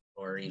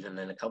 Or even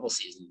in a couple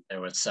seasons,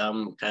 there was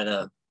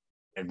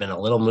there'd been a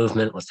little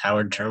movement with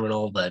Howard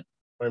Terminal, but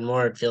more and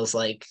more it feels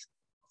like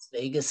it's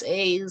Vegas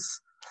A's.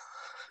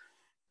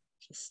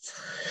 Just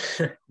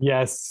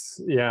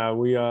Yes. Yeah.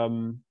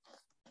 We'll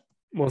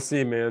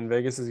see, man.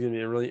 Vegas is going to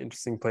be a really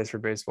interesting place for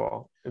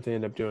baseball if they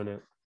end up doing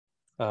it.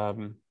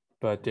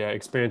 But yeah,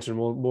 expansion.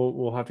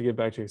 We'll have to get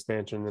back to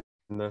expansion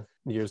in the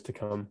years to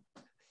come.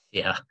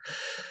 yeah.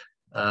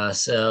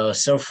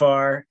 So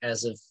far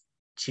as of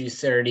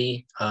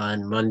 2:30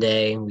 on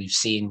Monday, we've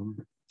seen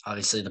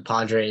obviously the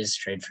Padres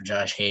trade for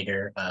Josh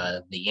Hader.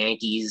 The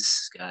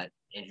Yankees got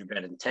Andrew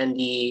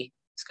Benintendi.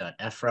 It's got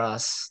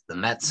Efros. The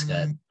Mets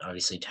got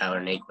obviously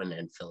Tyler Naquin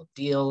and Philip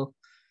Deal.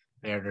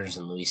 Mariners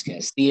and Luis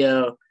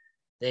Castillo.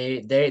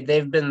 They've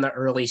been the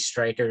early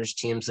strikers,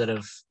 teams that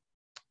have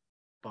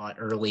bought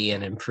early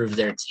and improved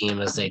their team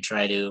as they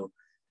try to,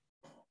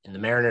 in the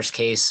Mariners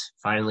case,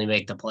 finally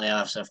make the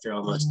playoffs after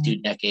almost 2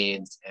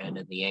 decades, and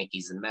in the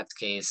Yankees and Mets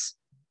case,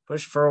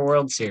 push for a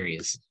World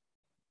Series.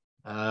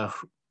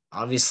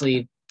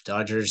 Obviously,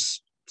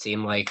 Dodgers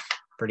seem like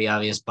pretty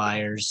obvious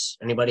buyers.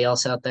 Anybody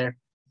else out there?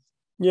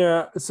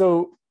 Yeah,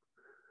 so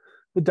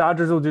the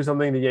Dodgers will do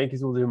something. The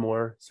Yankees will do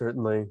more,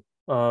 certainly.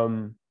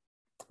 I'm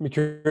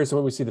curious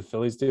what we see the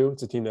Phillies do.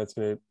 It's a team that's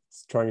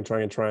going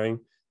to trying.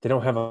 They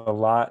don't have a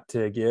lot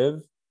to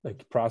give,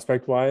 like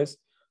prospect-wise.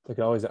 They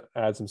could always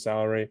add some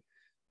salary.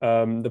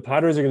 The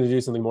Padres are going to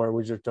do something more.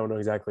 We just don't know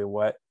exactly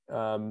what. They're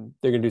going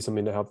to do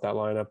something to help that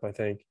lineup, I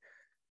think.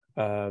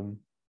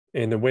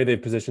 And the way they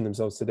position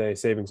themselves today,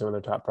 saving some of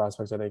their top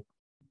prospects, I think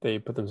they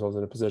put themselves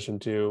in a position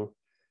to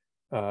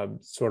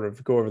sort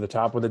of go over the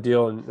top with a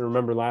deal. And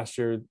remember last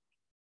year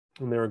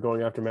when they were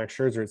going after Max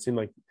Scherzer, it seemed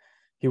like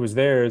he was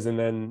theirs. And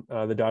then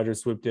the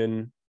Dodgers swooped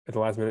in at the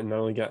last minute and not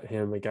only got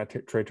him, they got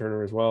Trey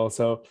Turner as well.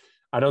 So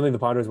I don't think the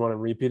Padres want to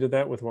repeat of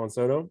that with Juan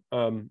Soto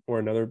or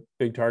another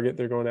big target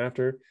they're going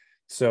after.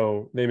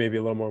 So they may be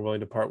a little more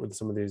willing to part with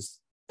some of these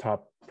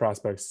top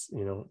prospects.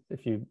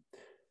 If you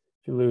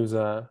lose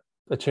a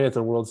chance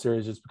at World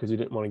Series just because you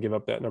didn't want to give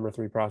up that number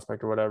 3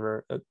 prospect or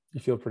whatever, you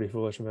feel pretty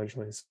foolish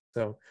eventually.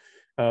 So,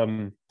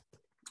 who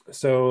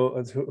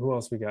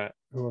else we got?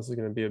 Who else is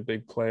going to be a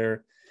big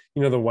player?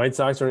 The White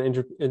Sox are in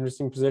an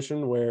interesting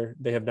position where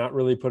they have not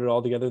really put it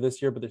all together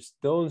this year, but they're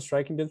still in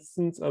striking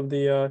distance of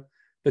the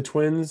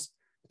Twins.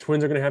 The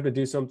Twins are going to have to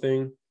do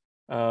something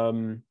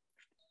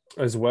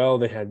as well.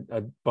 They had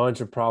a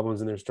bunch of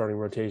problems in their starting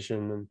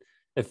rotation, and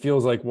it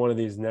feels like one of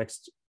these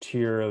next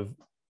tier of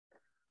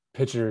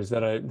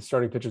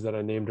starting pitchers that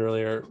I named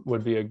earlier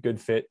would be a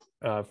good fit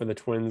for the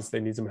Twins. They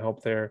need some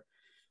help there.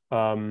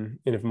 And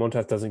if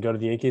Montas doesn't go to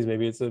the Yankees,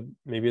 maybe it's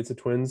a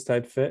Twins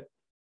type fit.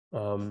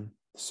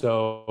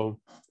 So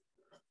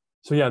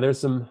yeah, there's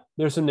some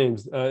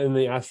names in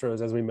the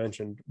Astros, as we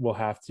mentioned. We'll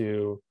have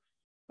to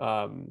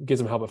get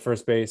some help at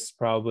first base,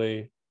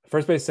 probably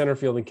first base, center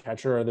field, and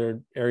catcher are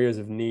their areas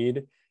of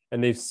need,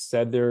 and they've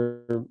said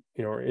they're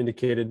or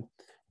indicated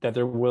that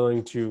they're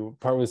willing to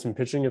part with some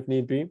pitching if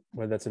need be,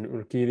 whether that's an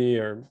Urquidy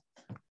or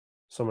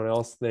someone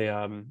else. They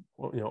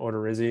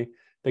Odorizzi,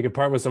 they could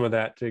part with some of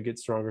that to get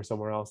stronger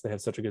somewhere else. They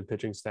have such a good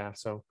pitching staff,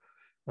 so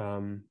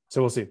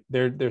we'll see.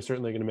 They're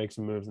certainly going to make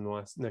some moves in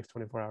the next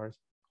 24 hours.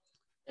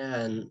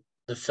 And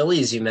the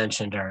Phillies you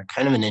mentioned are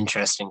kind of an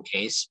interesting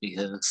case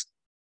because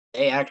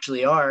they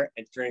actually are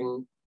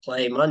entering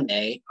play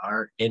Monday,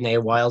 are in a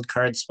wild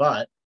card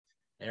spot.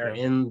 They're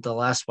Yeah. in the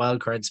last wild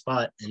card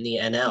spot in the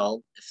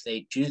NL. If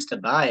they choose to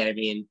buy, I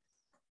mean,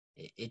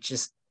 it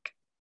just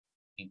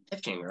be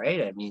pitching,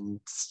 right? I mean,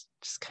 it's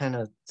just kind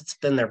of it's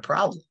been their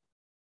problem.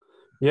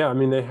 Yeah, I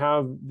mean they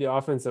have the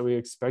offense that we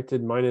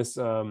expected, minus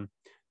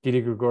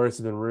Didi Gregorius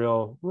has been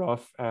real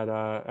rough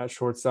at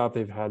shortstop.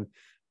 They've had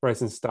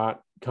Bryson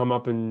Stott come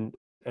up and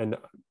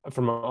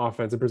from an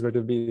offensive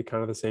perspective be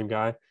kind of the same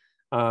guy.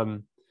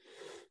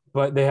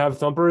 But they have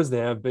thumpers, they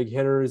have big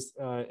hitters.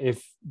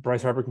 If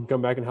Bryce Harper can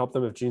come back and help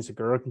them, if Gene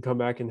Segura can come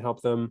back and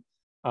help them,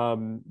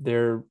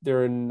 they're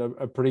in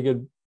a pretty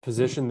good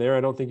position there.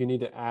 I don't think you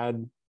need to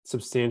add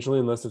substantially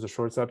unless there's a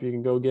shortstop you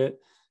can go get.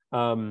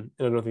 And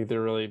I don't think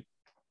they're really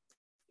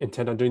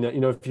intent on doing that.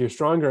 If you're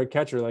stronger at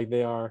catcher like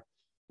they are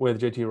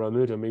with JT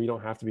Realmuto, maybe you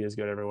don't have to be as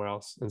good everywhere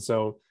else. And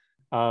so,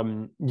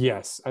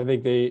 yes, I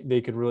think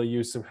they could really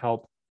use some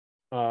help.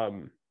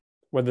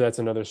 Whether that's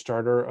another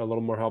starter, a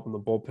little more help in the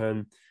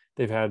bullpen.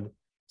 They've had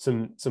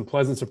some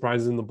pleasant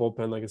surprises in the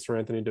bullpen, like Sir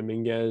Anthony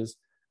Dominguez,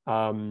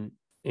 and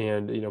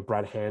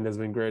Brad Hand has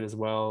been great as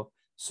well.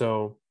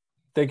 So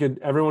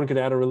everyone could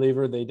add a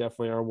reliever. They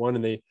definitely are one,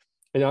 and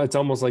it's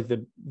almost like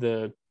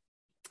the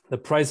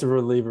price of a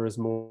reliever is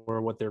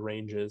more what their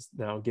range is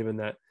now, given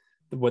that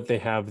what they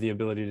have the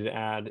ability to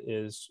add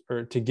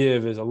to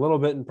give is a little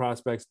bit in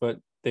prospects, but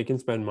they can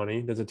spend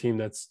money. There's a team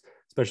that's,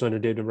 especially under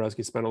Dave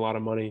Dombrowski, spent a lot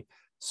of money.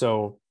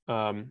 So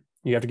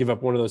you have to give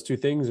up one of those two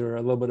things or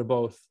a little bit of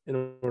both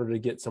in order to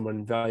get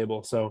someone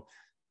valuable. So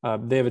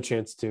they have a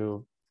chance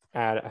to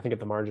add, I think, at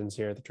the margins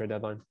here at the trade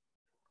deadline.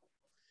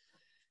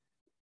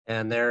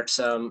 And there are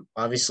some,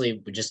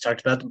 obviously, we just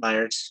talked about the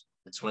buyers.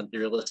 Let's went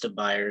through a list of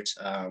buyers,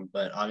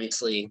 but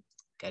obviously,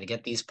 got to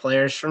get these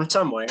players from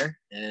somewhere.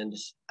 And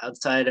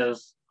outside of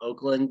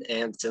Oakland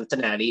and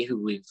Cincinnati,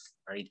 who we've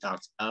already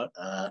talked about,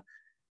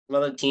 some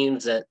other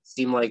teams that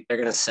seem like they're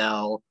going to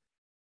sell: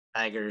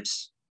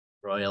 Tigers,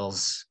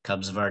 Royals,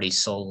 Cubs have already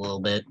sold a little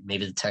bit.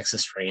 Maybe the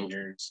Texas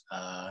Rangers.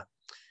 Are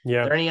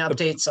there any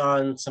updates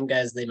on some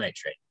guys they might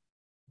trade?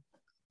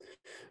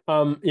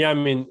 Yeah, I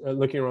mean,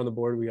 looking around the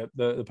board, we got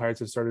the Pirates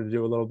have started to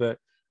do a little bit,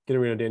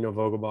 getting rid of Daniel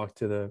Vogelbach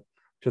to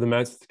the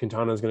Mets.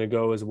 Quintana is going to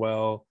go as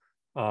well.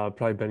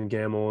 Probably Ben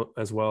Gamel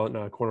as well,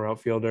 not a corner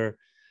outfielder.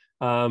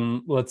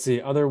 Let's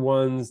see, other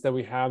ones that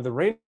we have. The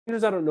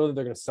Rangers, I don't know that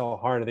they're going to sell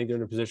hard. I think they're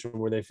in a position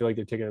where they feel like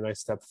they've taken a nice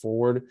step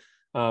forward.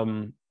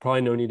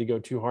 Probably no need to go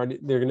too hard.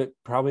 They're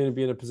probably going to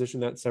be in a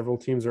position that several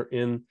teams are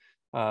in,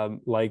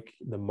 like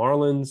the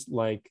Marlins,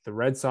 like the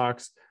Red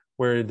Sox,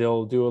 where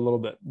they'll do a little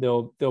bit.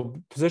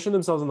 They'll position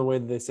themselves in the way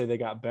that they say they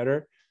got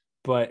better,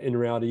 but in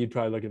reality, you'd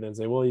probably look at them and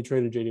say, "Well, you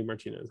traded JD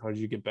Martinez. How did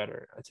you get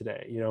better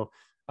today?" You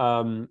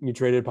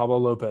traded Pablo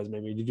Lopez.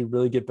 Maybe did you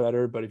really get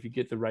better? But if you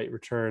get the right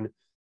return,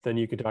 then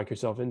you could talk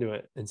yourself into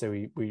it and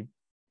say we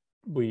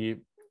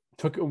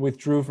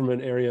withdrew from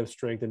an area of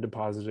strength and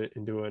deposited it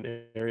into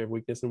an area of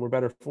weakness, and we're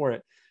better for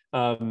it.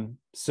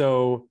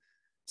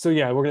 So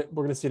yeah, we're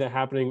gonna see that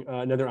happening.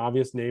 Another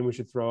obvious name we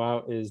should throw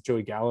out is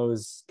Joey Gallo.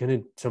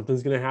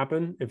 Something's gonna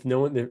happen. If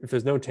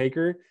there's no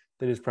taker,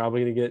 then he's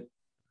probably gonna get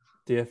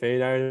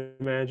DFA'd, I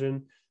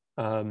imagine.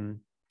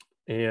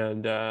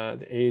 And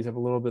the A's have a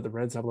little bit, the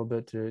Reds have a little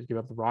bit to give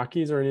up. The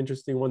Rockies are an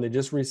interesting one. They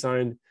just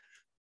re-signed,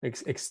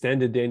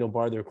 extended Daniel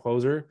Bard, their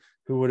closer,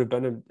 who would have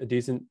been a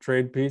decent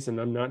trade piece, and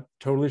I'm not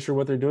totally sure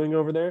what they're doing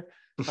over there.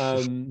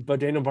 But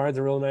Daniel Bard's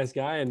a real nice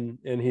guy, and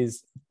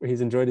he's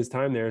enjoyed his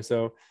time there.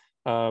 So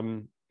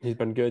he's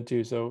been good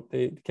too. So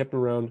they kept him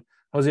around.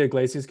 Jose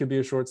Iglesias could be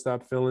a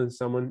shortstop, fill in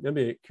someone. That'd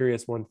be a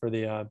curious one for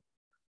the. I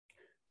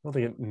don't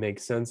think it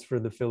makes sense for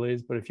the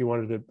Phillies, but if you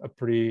wanted a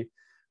pretty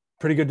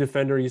good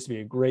defender, used to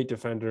be a great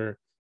defender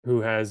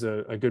who has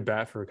a good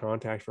bat for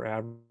contact, for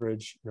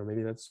average,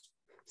 maybe that's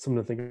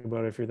something to think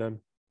about if you're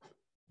them.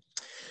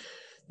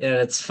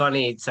 Yeah, it's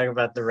funny talking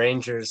about the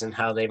Rangers and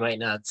how they might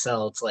not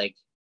sell. It's like,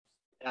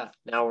 yeah,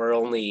 now we're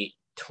only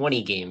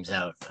 20 games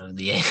out of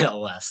the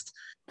AL West.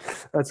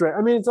 That's right.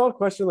 I mean, it's all a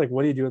question like,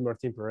 what do you do with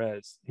Martin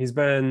Perez? He's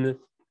been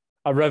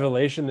a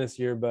revelation this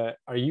year, but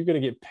are you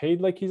going to get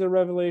paid like he's a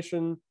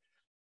revelation,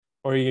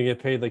 or are you going to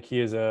get paid like he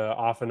is a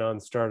off and on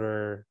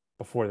starter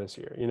before this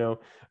year? Are you going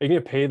to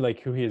get paid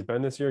like who he has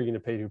been this year? Are you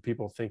going to pay who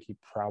people think he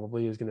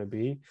probably is going to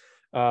be?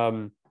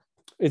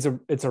 It's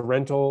a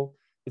rental.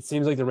 It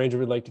seems like the Rangers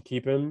would like to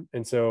keep him,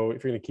 and so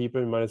if you're going to keep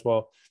him, you might as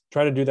well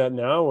try to do that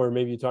now, or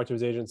maybe you talk to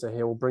his agent and say,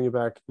 hey, we'll bring you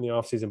back in the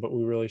offseason, but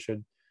we really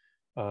should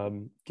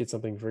get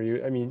something for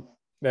you. I mean,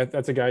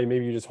 that's a guy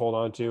maybe you just hold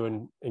on to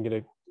and get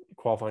a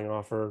qualifying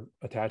offer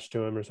attached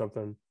to him or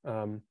something.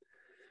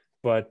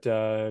 But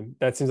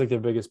that seems like the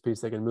biggest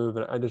piece they can move,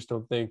 and I just I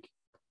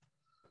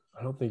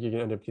don't think you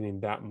can end up getting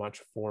that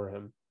much for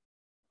him.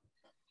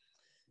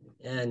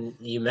 And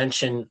you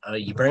mentioned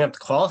you bring up the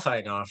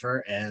qualifying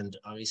offer, and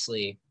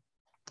obviously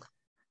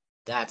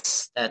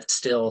that's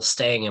still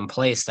staying in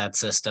place, that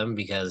system,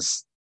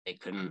 because they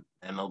couldn't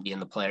MLB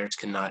and the players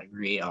could not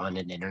agree on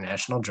an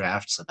international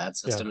draft, so that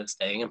Yeah. system is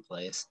staying in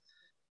place.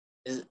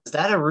 Is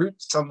that a route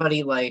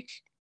somebody like,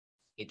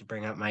 I hate to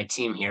bring up my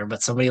team here,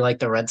 but somebody like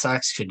the Red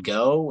Sox could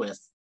go with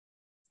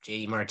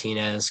JD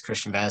Martinez,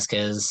 Christian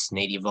Vasquez,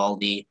 Nate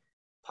Eovaldi,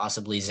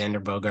 possibly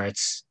Xander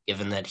Bogaerts,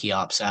 given that he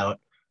opts out,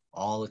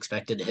 all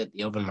expected to hit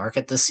the open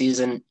market this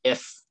season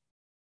if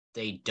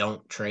they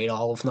don't trade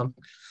all of them?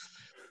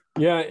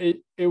 Yeah,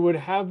 it would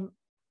have.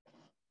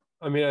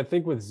 I mean, I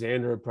think with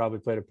Xander, it probably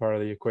played a part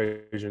of the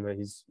equation that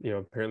he's,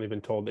 apparently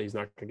been told that he's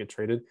not going to get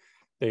traded.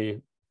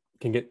 They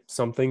can get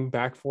something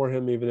back for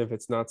him, even if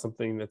it's not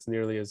something that's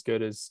nearly as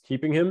good as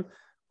keeping him,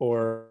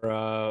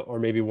 or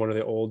maybe one of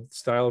the old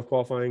style of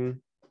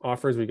qualifying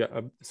offers. We got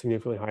a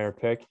significantly higher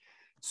pick,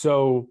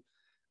 so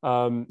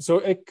so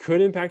it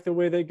could impact the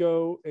way they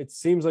go. It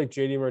seems like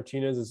JD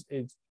Martinez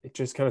it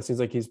just kind of seems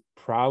like he's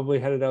probably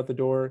headed out the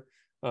door,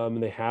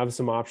 and they have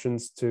some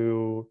options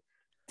to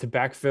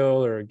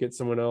backfill or get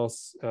someone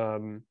else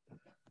an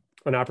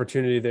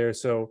opportunity there.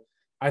 So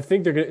I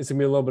think it's gonna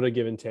be a little bit of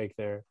give and take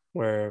there,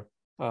 where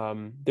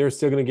they're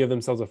still going to give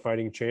themselves a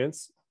fighting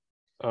chance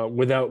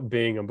without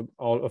being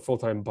a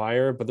full-time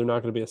buyer, but they're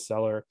not going to be a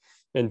seller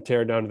and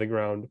tear it down to the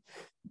ground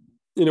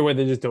in a way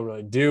they just don't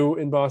really do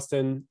in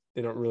Boston.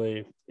 They don't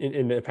really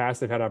in the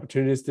past they've had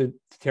opportunities to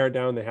tear it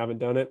down. They haven't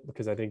done it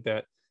because I think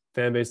that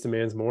fan base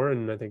demands more,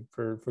 and I think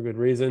for good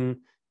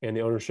reason. And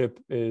the ownership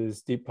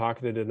is deep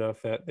pocketed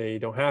enough that they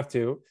don't have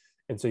to.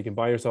 And so you can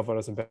buy yourself out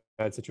of some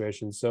bad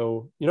situations.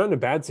 So you're not in a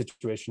bad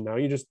situation now.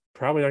 You're just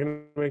probably not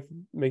going to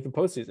make the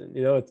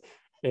postseason.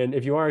 And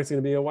if you are, it's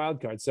going to be a wild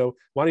card. So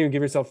why don't you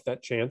give yourself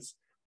that chance?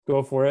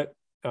 Go for it.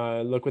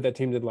 Look what that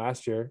team did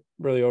last year,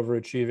 really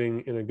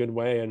overachieving in a good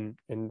way.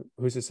 And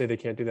who's to say they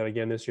can't do that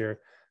again this year?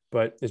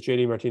 But is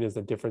JD Martinez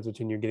the difference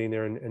between you getting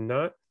there and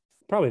not?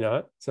 Probably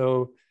not.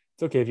 So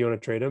it's okay if you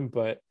want to trade him,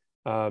 but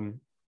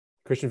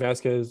Christian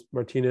Vasquez,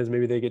 Martinez,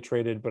 maybe they get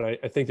traded, but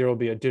I think there will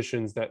be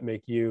additions that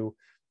make you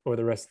or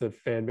the rest of the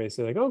fan base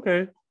say like,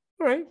 okay,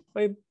 all right,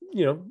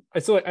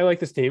 I like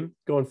this team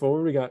going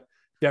forward. We got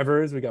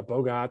Devers, we got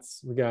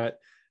Bogarts, we got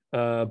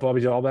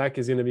Bobby Dahlbeck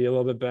is going to be a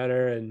little bit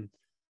better, and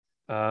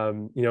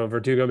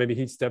Verdugo, maybe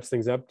he steps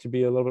things up to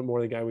be a little bit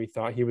more the guy we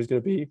thought he was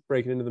going to be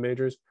breaking into the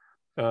majors.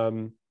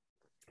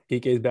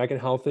 PK is back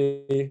and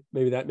healthy.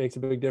 Maybe that makes a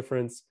big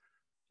difference.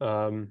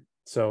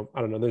 So I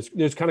don't know.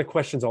 There's kind of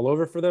questions all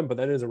over for them, but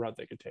that is a route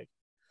they could take.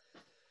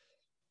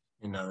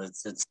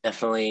 It's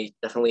definitely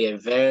a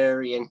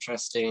very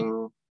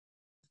interesting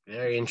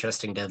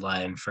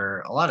deadline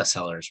for a lot of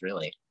sellers,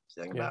 really, if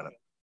you think about it.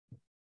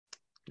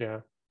 Yeah,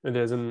 it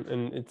is,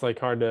 and it's like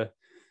hard to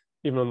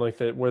even on like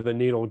where the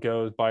needle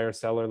goes, buyer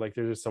seller. Like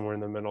there's just somewhere in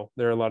the middle.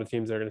 There are a lot of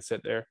teams that are going to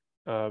sit there.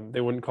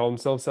 They wouldn't call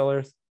themselves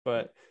sellers,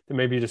 but they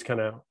maybe just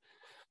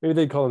maybe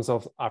they'd call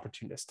themselves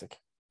opportunistic.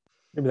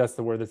 Maybe that's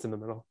the word that's in the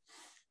middle.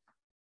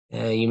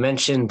 You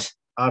mentioned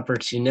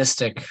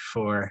opportunistic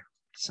for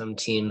some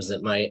teams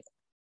that might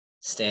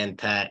stand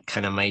pat,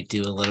 kind of might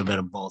do a little bit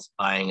of both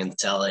buying and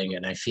selling.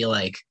 And I feel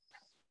like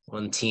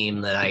one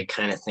team that I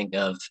kind of think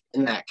of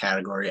in that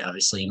category,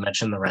 obviously you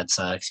mentioned the Red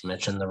Sox, you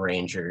mentioned the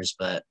Rangers,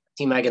 but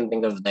the team I can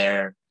think of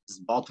there is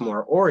the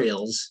Baltimore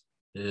Orioles,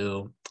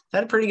 who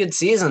had a pretty good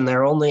season.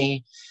 They're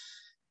only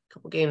a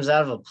couple games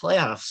out of a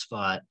playoff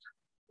spot,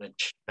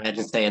 which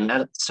imagine saying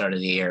that at the start of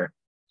the year.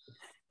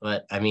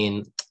 But I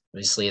mean,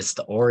 obviously it's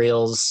the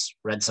Orioles,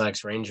 Red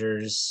Sox,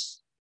 Rangers.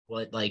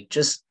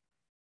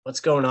 What's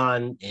going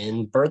on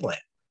in Birdland?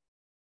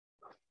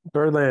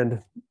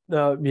 Birdland.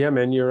 Yeah,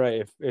 man, you're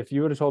right. If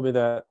you would have told me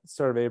that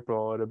start of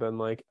April, it would have been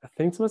like,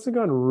 things must have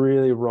gone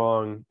really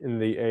wrong in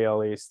the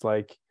AL East.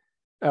 Like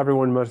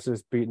everyone must have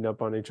just beaten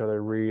up on each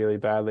other really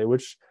badly,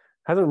 which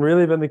hasn't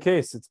really been the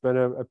case. It's been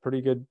a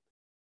pretty good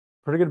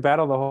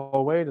battle the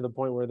whole way, to the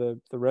point where the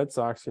Red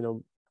Sox,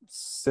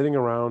 sitting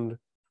around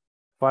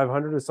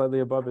 500 or slightly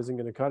above isn't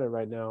going to cut it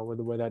right now with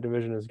the way that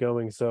division is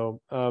going.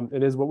 So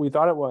it is what we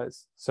thought it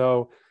was.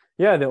 So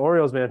yeah, the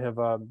Orioles, man, have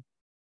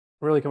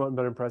really come out and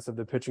been impressive.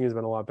 The pitching has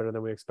been a lot better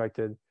than we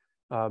expected.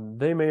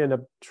 They may end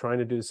up trying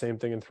to do the same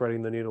thing and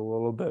threading the needle a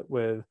little bit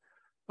with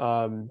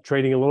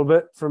trading a little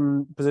bit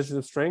from positions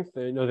of strength.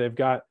 They've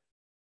got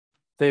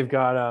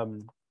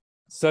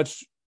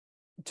such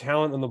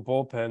talent in the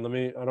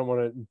bullpen. I don't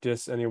want to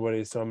diss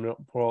anybody, so I'm going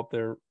to pull up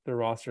their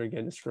roster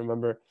again just to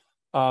remember.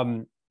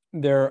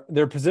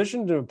 They're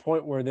positioned to a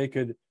point where they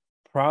could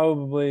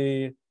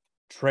probably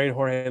trade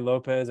Jorge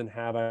Lopez and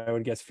have, I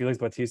would guess, Felix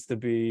Bautista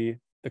be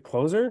the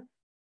closer,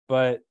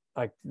 but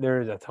like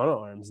there's a ton of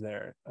arms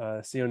there.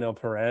 Cionel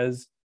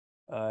Perez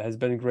has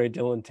been great.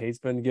 Dylan Tate's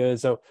been good.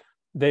 So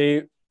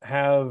they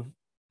have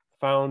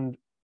found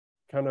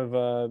kind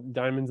of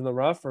diamonds in the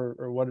rough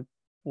or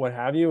what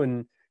have you,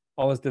 and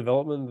all this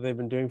development that they've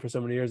been doing for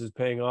so many years is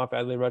paying off.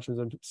 Adley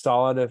Rutschman's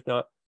solid, if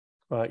not,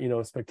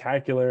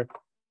 spectacular.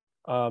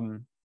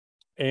 And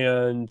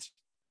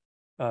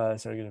sorry,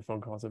 getting a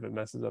phone call, so if it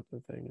messes up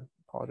the thing, I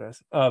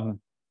apologize.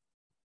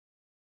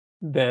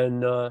 Then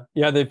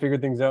they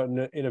figured things out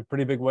in a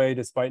pretty big way,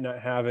 despite not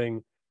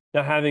having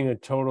a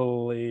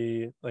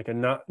totally like a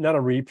not a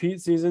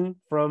repeat season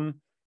from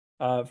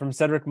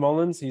Cedric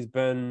Mullins. He's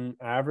been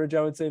average,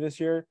 I would say, this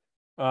year.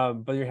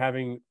 But you're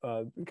having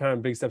kind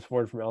of big steps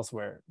forward from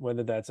elsewhere,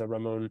 whether that's a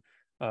Ramon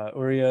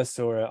Urias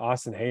or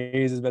Austin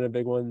Hayes has been a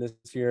big one this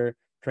year.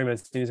 Trey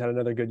Mancini's had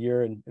another good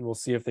year, and we'll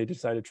see if they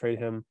decide to trade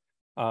him.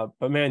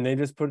 But man, they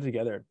just put it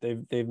together.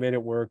 They've made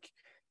it work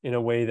in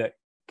a way that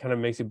kind of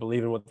makes you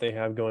believe in what they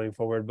have going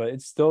forward. But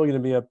it's still going to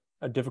be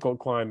a difficult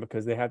climb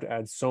because they have to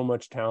add so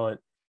much talent,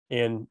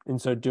 and in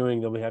so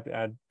doing, they'll have to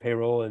add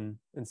payroll and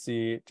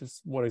see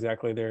just what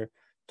exactly their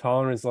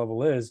tolerance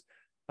level is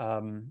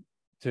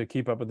to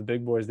keep up with the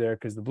big boys there.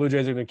 Because the Blue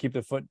Jays are going to keep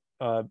the foot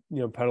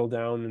pedal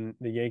down, and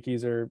the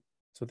Yankees are.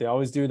 That's what they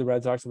always do. The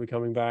Red Sox will be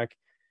coming back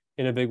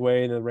in a big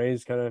way, and the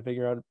Rays kind of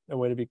figure out a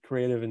way to be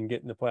creative and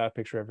get in the playoff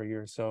picture every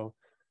year. So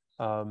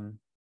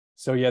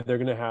yeah, they're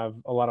going to have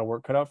a lot of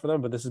work cut out for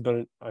them, but this has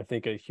been, I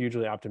think, a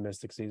hugely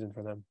optimistic season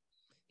for them.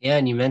 Yeah,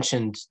 and you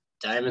mentioned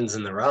diamonds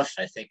in the rough.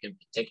 I think in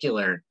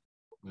particular,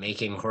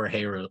 making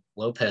Jorge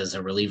Lopez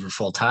a reliever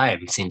full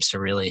time seems to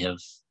really have,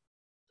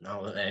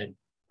 no, I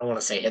don't want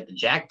to say hit the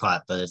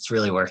jackpot, but it's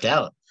really worked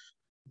out.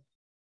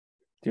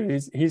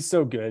 Dude, he's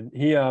so good.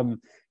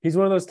 He's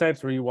one of those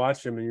types where you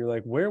watch him and you're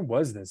like, where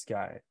was this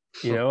guy?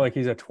 Like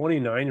he's a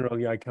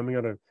 29-year-old guy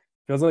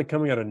feels like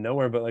coming out of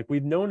nowhere, but like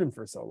we've known him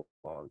for so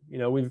long.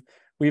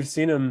 We've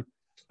seen him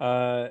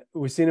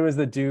as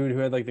the dude who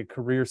had like the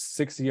career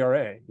 6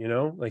 ERA,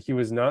 like he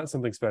was not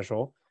something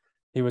special.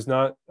 He was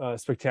not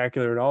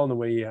spectacular at all in the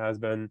way he has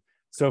been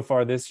so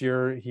far this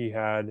year. He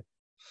had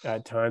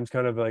at times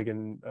kind of like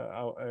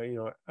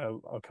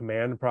a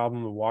command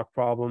problem, a walk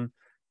problem.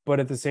 But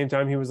at the same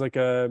time, he was like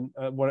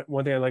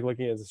one thing I like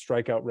looking at is the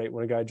strikeout rate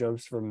when a guy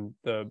jumps from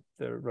the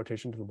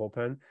rotation to the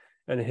bullpen,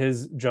 and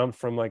his jump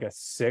from like a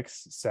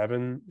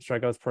 6-7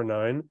 strikeouts per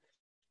 9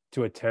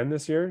 to a 10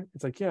 this year.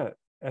 It's like, yeah,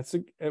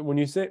 when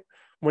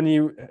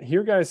you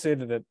hear guys say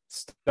that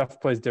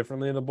stuff plays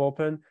differently in the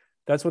bullpen,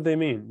 that's what they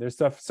mean. Their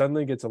stuff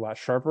suddenly gets a lot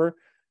sharper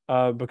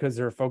because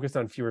they're focused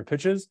on fewer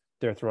pitches.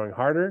 They're throwing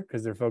harder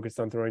because they're focused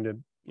on throwing to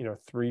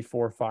 3,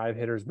 4, 5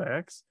 hitters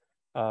max.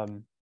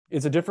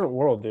 It's a different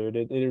world, dude.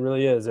 It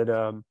really is.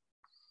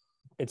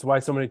 It's why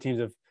so many teams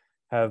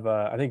have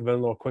I think been a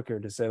little quicker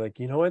to say, like,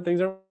 you know what,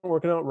 things aren't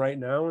working out right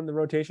now in the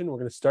rotation. We're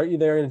going to start you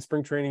there in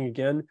spring training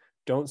again.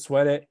 Don't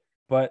sweat it.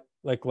 But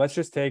like, let's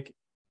just take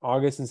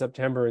August and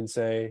September and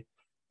say,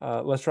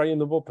 let's try you in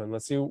the bullpen.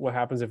 Let's see what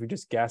happens if we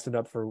just gas it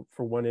up for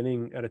one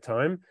inning at a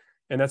time.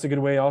 And that's a good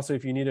way also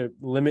if you need to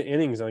limit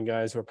innings on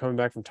guys who are coming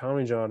back from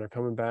Tommy John or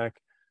coming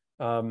back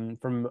from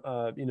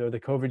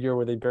the COVID year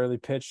where they barely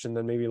pitched, and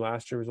then maybe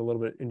last year was a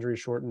little bit injury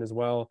shortened as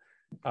well.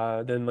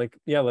 Then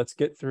let's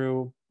get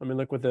through. I mean,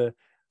 look what the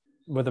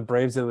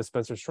Braves did with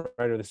Spencer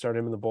Strider. They started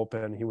him in the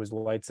bullpen. He was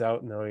lights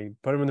out. Now he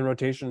put him in the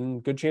rotation.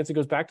 Good chance he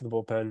goes back to the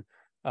bullpen.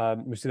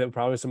 We see that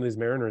probably some of these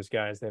Mariners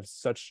guys. They have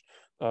such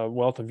a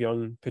wealth of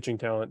young pitching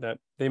talent that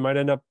they might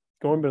end up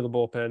going to the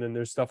bullpen, and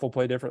their stuff will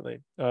play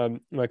differently.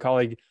 My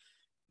colleague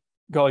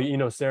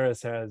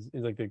Saris is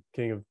like the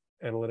king of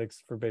analytics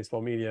for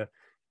baseball media.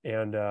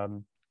 And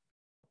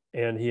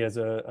he has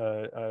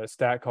a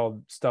stat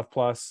called Stuff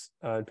Plus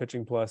and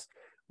Pitching Plus,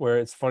 where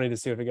it's funny to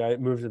see if a guy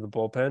moves to the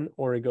bullpen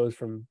or he goes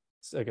from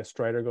like a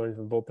Strider going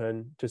from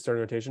bullpen to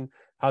starting rotation,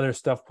 how their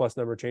Stuff Plus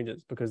number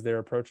changes because their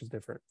approach is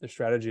different, their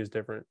strategy is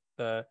different,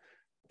 the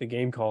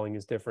game calling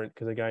is different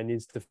because a guy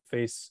needs to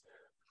face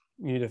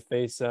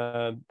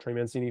Trey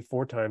Mancini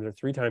 4 times or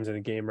 3 times in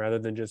a game rather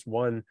than just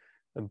one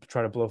and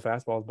try to blow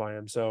fastballs by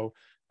him. So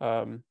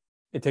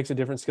it takes a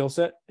different skill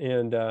set,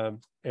 and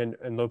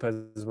Lopez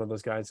is one of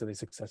those guys that they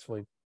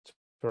successfully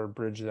sort of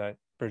bridge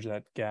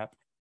that gap.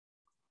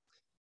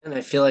 And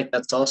I feel like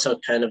that's also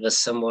kind of a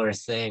similar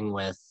thing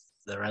with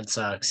the Red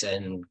Sox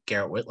and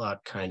Garrett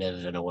Whitlock, kind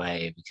of in a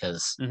way,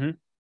 because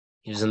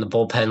he was in the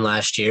bullpen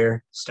last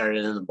year,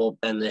 started in the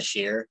bullpen this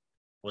year,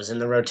 was in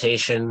the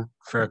rotation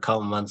for a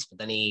couple months, but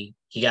then he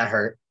got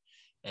hurt,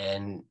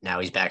 and now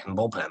he's back in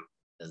the bullpen.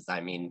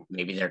 I mean,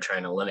 maybe they're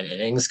trying to limit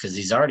innings because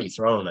he's already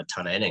thrown a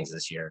ton of innings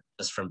this year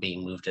just from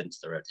being moved into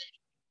the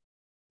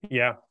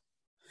rotation.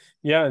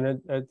 Yeah,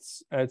 and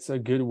that's a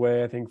good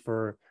way, I think,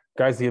 for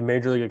guys to get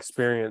major league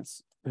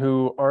experience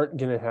who aren't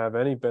going to have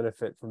any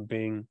benefit from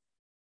being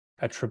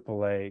at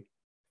AAA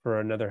for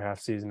another half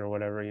season or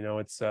whatever.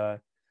 It's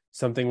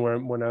something where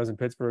when I was in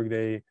Pittsburgh,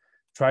 they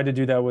tried to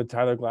do that with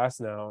Tyler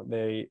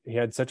Glasnow. He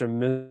had such a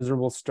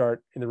miserable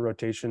start in the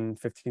rotation,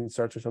 15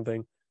 starts or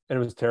something. And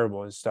it was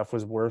terrible. His stuff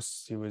was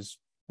worse. He was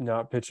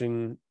not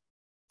pitching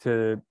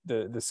to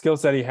the skill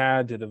set he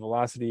had, to the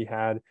velocity he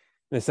had.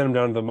 They sent him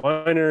down to the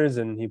minors,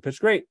 and he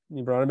pitched great.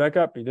 He brought him back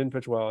up. He didn't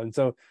pitch well. And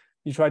so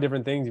you try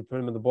different things. You put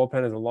him in the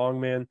bullpen as a long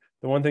man.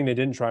 The one thing they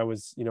didn't try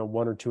was,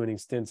 1 or 2 inning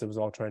stints. It was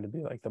all trying to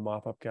be like the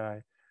mop up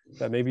guy.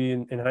 That maybe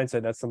in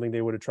hindsight, that's something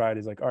they would have tried.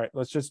 Is like, all right,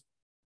 let's just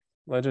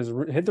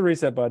hit the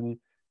reset button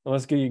and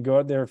let's go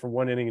out there for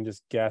 1 inning and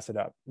just gas it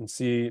up and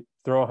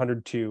throw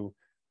 102,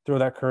 throw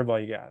that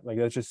curveball you got. Like,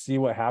 let's just see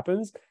what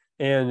happens.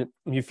 And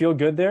you feel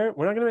good there.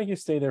 We're not going to make you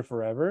stay there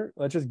forever.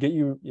 Let's just get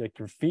you like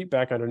your feet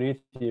back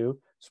underneath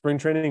you. Spring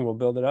training, we'll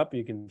build it up.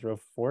 You can throw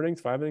 4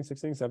 innings, 5 innings,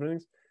 6 innings, 7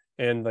 innings.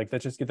 And like,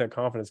 let's just get that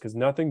confidence, because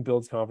nothing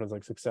builds confidence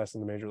like success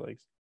in the major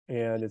leagues.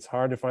 And it's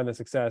hard to find the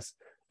success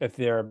if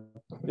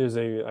there's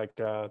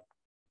a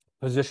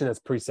position that's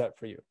preset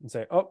for you, and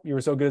say, oh, you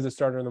were so good as a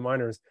starter in the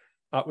minors.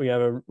 We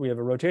have a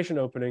rotation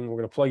opening. We're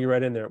going to plug you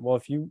right in there. Well,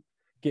 if you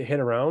get hit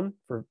around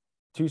for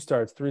 2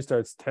 starts, 3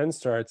 starts, 10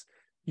 starts,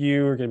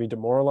 you're going to be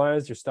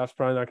demoralized. Your stuff's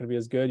probably not going to be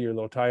as good. You're a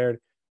little tired.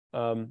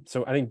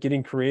 So I think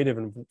getting creative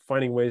and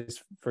finding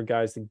ways for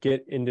guys to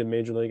get into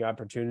major league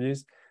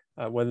opportunities,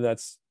 whether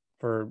that's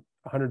for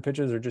 100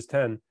 pitches or just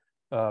 10,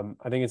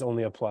 I think it's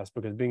only a plus,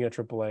 because being at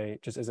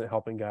AAA just isn't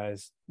helping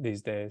guys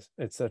these days.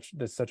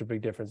 There's such a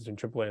big difference between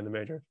AAA and the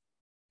major.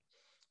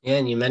 Yeah,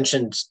 and you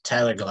mentioned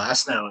Tyler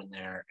Glasnow in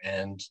there,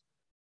 and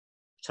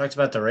talked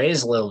about the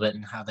Rays a little bit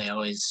and how they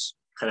always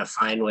kind of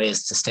find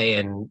ways to stay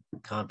in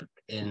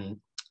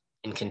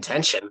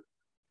contention.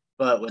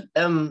 But with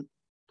them,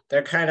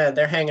 they're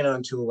hanging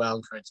on to a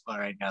wild card spot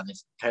right now.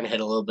 They've kind of hit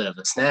a little bit of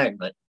a snag,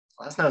 but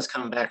Glasnow's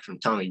coming back from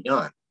Tommy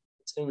John.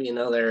 It's going to be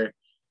another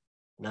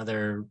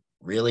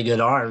really good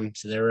arm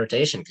to their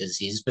rotation, because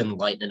he's been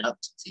lighting it up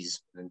since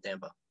he's been in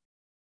Tampa.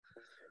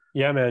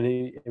 Yeah,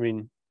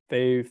 man.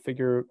 They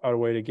figure out a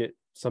way to get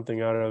something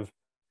out of.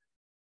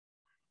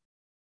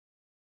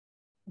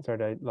 Sorry,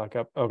 did I lock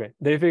up? Okay.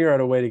 They figure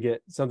out a way to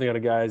get something out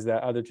of guys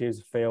that other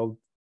teams failed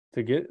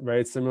to get,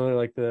 right?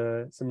 Similar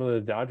to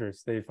the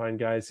Dodgers. They find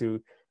guys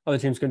who other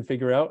teams couldn't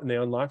figure out, and they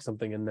unlock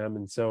something in them.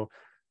 And so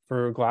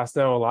for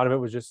Glasnow, a lot of it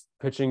was just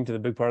pitching to the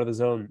big part of the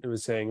zone. It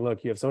was saying,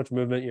 look, you have so much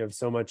movement, you have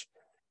so much,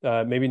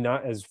 maybe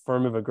not as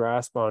firm of a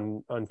grasp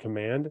on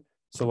command.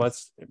 So let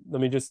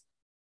me just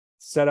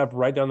set up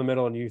right down the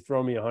middle, and you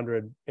throw me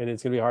 100, and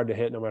it's going to be hard to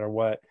hit no matter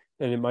what.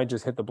 And it might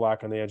just hit the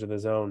block on the edge of the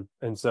zone.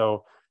 And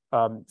so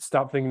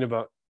stop thinking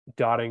about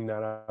dotting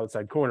that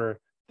outside corner.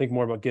 Think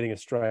more about getting a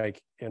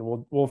strike, and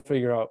we'll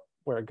figure out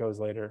where it goes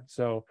later.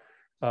 So,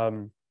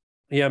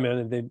 yeah,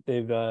 man,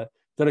 they've done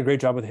a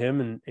great job with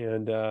him.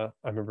 And I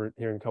remember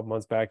hearing a couple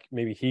months back,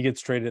 maybe he gets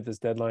traded at this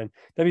deadline.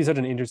 That'd be such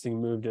an interesting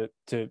move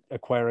to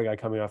acquire a guy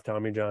coming off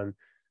Tommy John,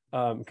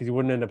 because he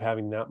wouldn't end up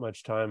having that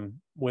much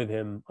time with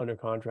him under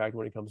contract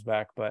when he comes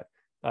back. But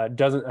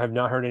I've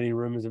not heard any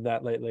rumors of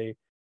that lately.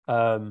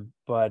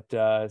 But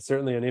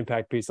certainly an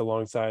impact piece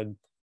alongside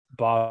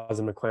Boz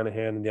and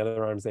McClanahan and the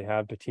other arms they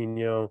have,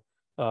 Patino.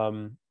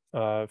 For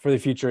the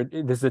future,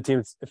 this is a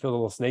team that feels a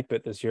little snake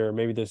bit this year.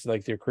 Maybe this,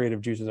 like, their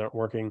creative juices aren't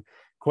working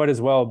quite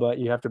as well, but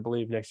you have to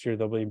believe next year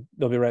they'll be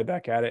right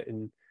back at it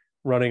and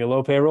running a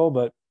low payroll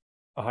but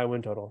a high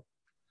win total.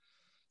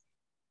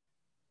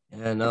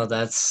 Yeah, no,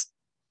 that's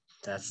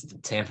the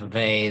Tampa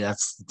Bay.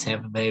 That's the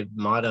Tampa Bay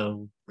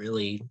motto,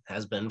 really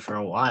has been for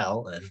a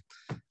while, and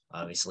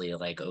obviously,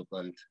 like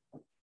Oakland,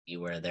 be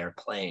where they're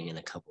playing in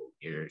a couple of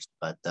years.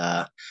 But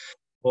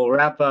we'll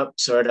wrap up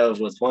sort of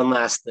with one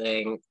last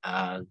thing.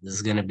 This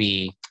is going to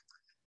be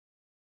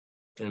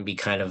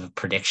kind of a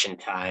prediction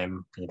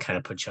time. Going to kind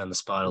of put you on the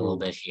spot a little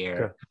bit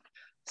here. Okay.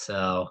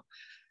 So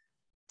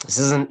this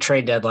isn't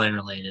trade deadline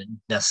related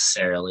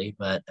necessarily,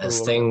 but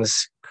as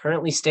things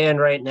currently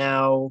stand right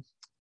now,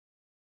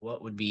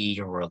 what would be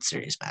your World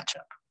Series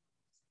matchup?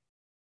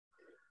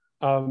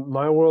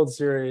 My World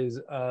Series,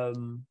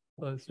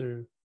 let's see.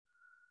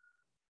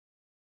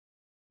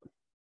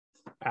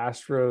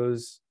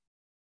 Astros,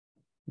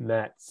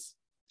 Mets.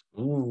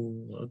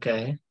 Ooh,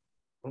 okay.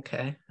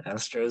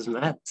 Astros,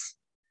 Mets.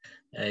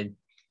 I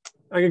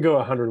could go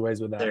 100 ways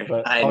with that,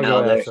 but I'll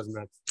go Astros,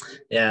 Mets.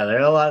 Yeah,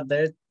 they're a lot.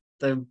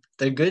 The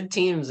good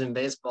teams in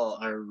baseball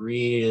are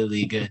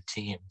really good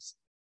teams.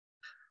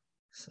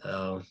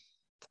 So,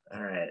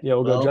 all right. Yeah,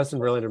 we'll go Justin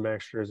Verlander,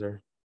 Max Scherzer.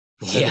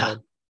 Yeah,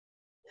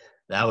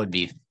 that would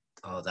be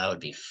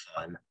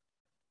fun.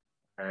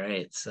 All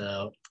right,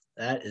 so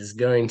that is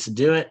going to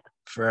do it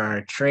for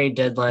our trade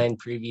deadline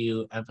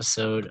preview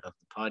episode of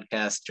the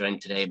podcast,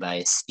 joined today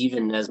by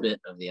Stephen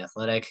Nesbitt of The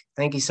Athletic.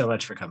 Thank you so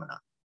much for coming on.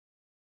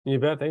 You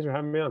bet. Thanks for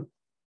having me on.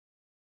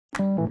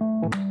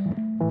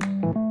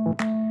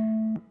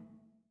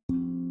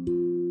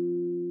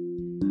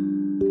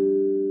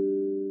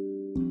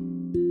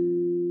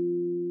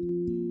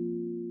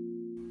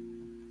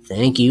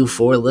 Thank you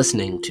for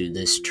listening to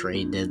this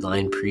trade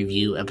deadline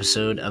preview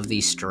episode of the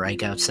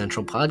Strikeout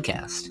Central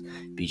podcast.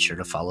 Be sure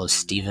to follow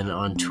Steven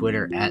on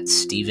Twitter at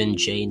Stephen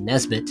J.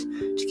 Nesbitt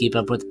to keep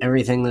up with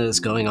everything that is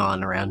going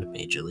on around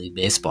Major League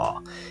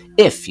Baseball.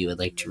 If you would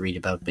like to read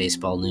about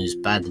baseball news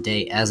by the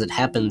day as it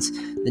happens,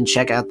 then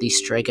check out the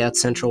Strikeout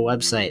Central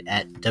website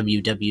at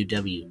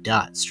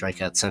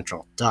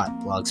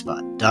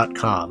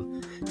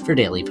www.strikeoutcentral.blogspot.com for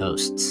daily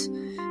posts.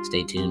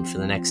 Stay tuned for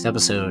the next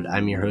episode.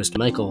 I'm your host,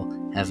 Michael.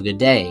 Have a good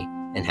day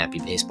and happy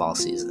baseball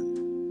season.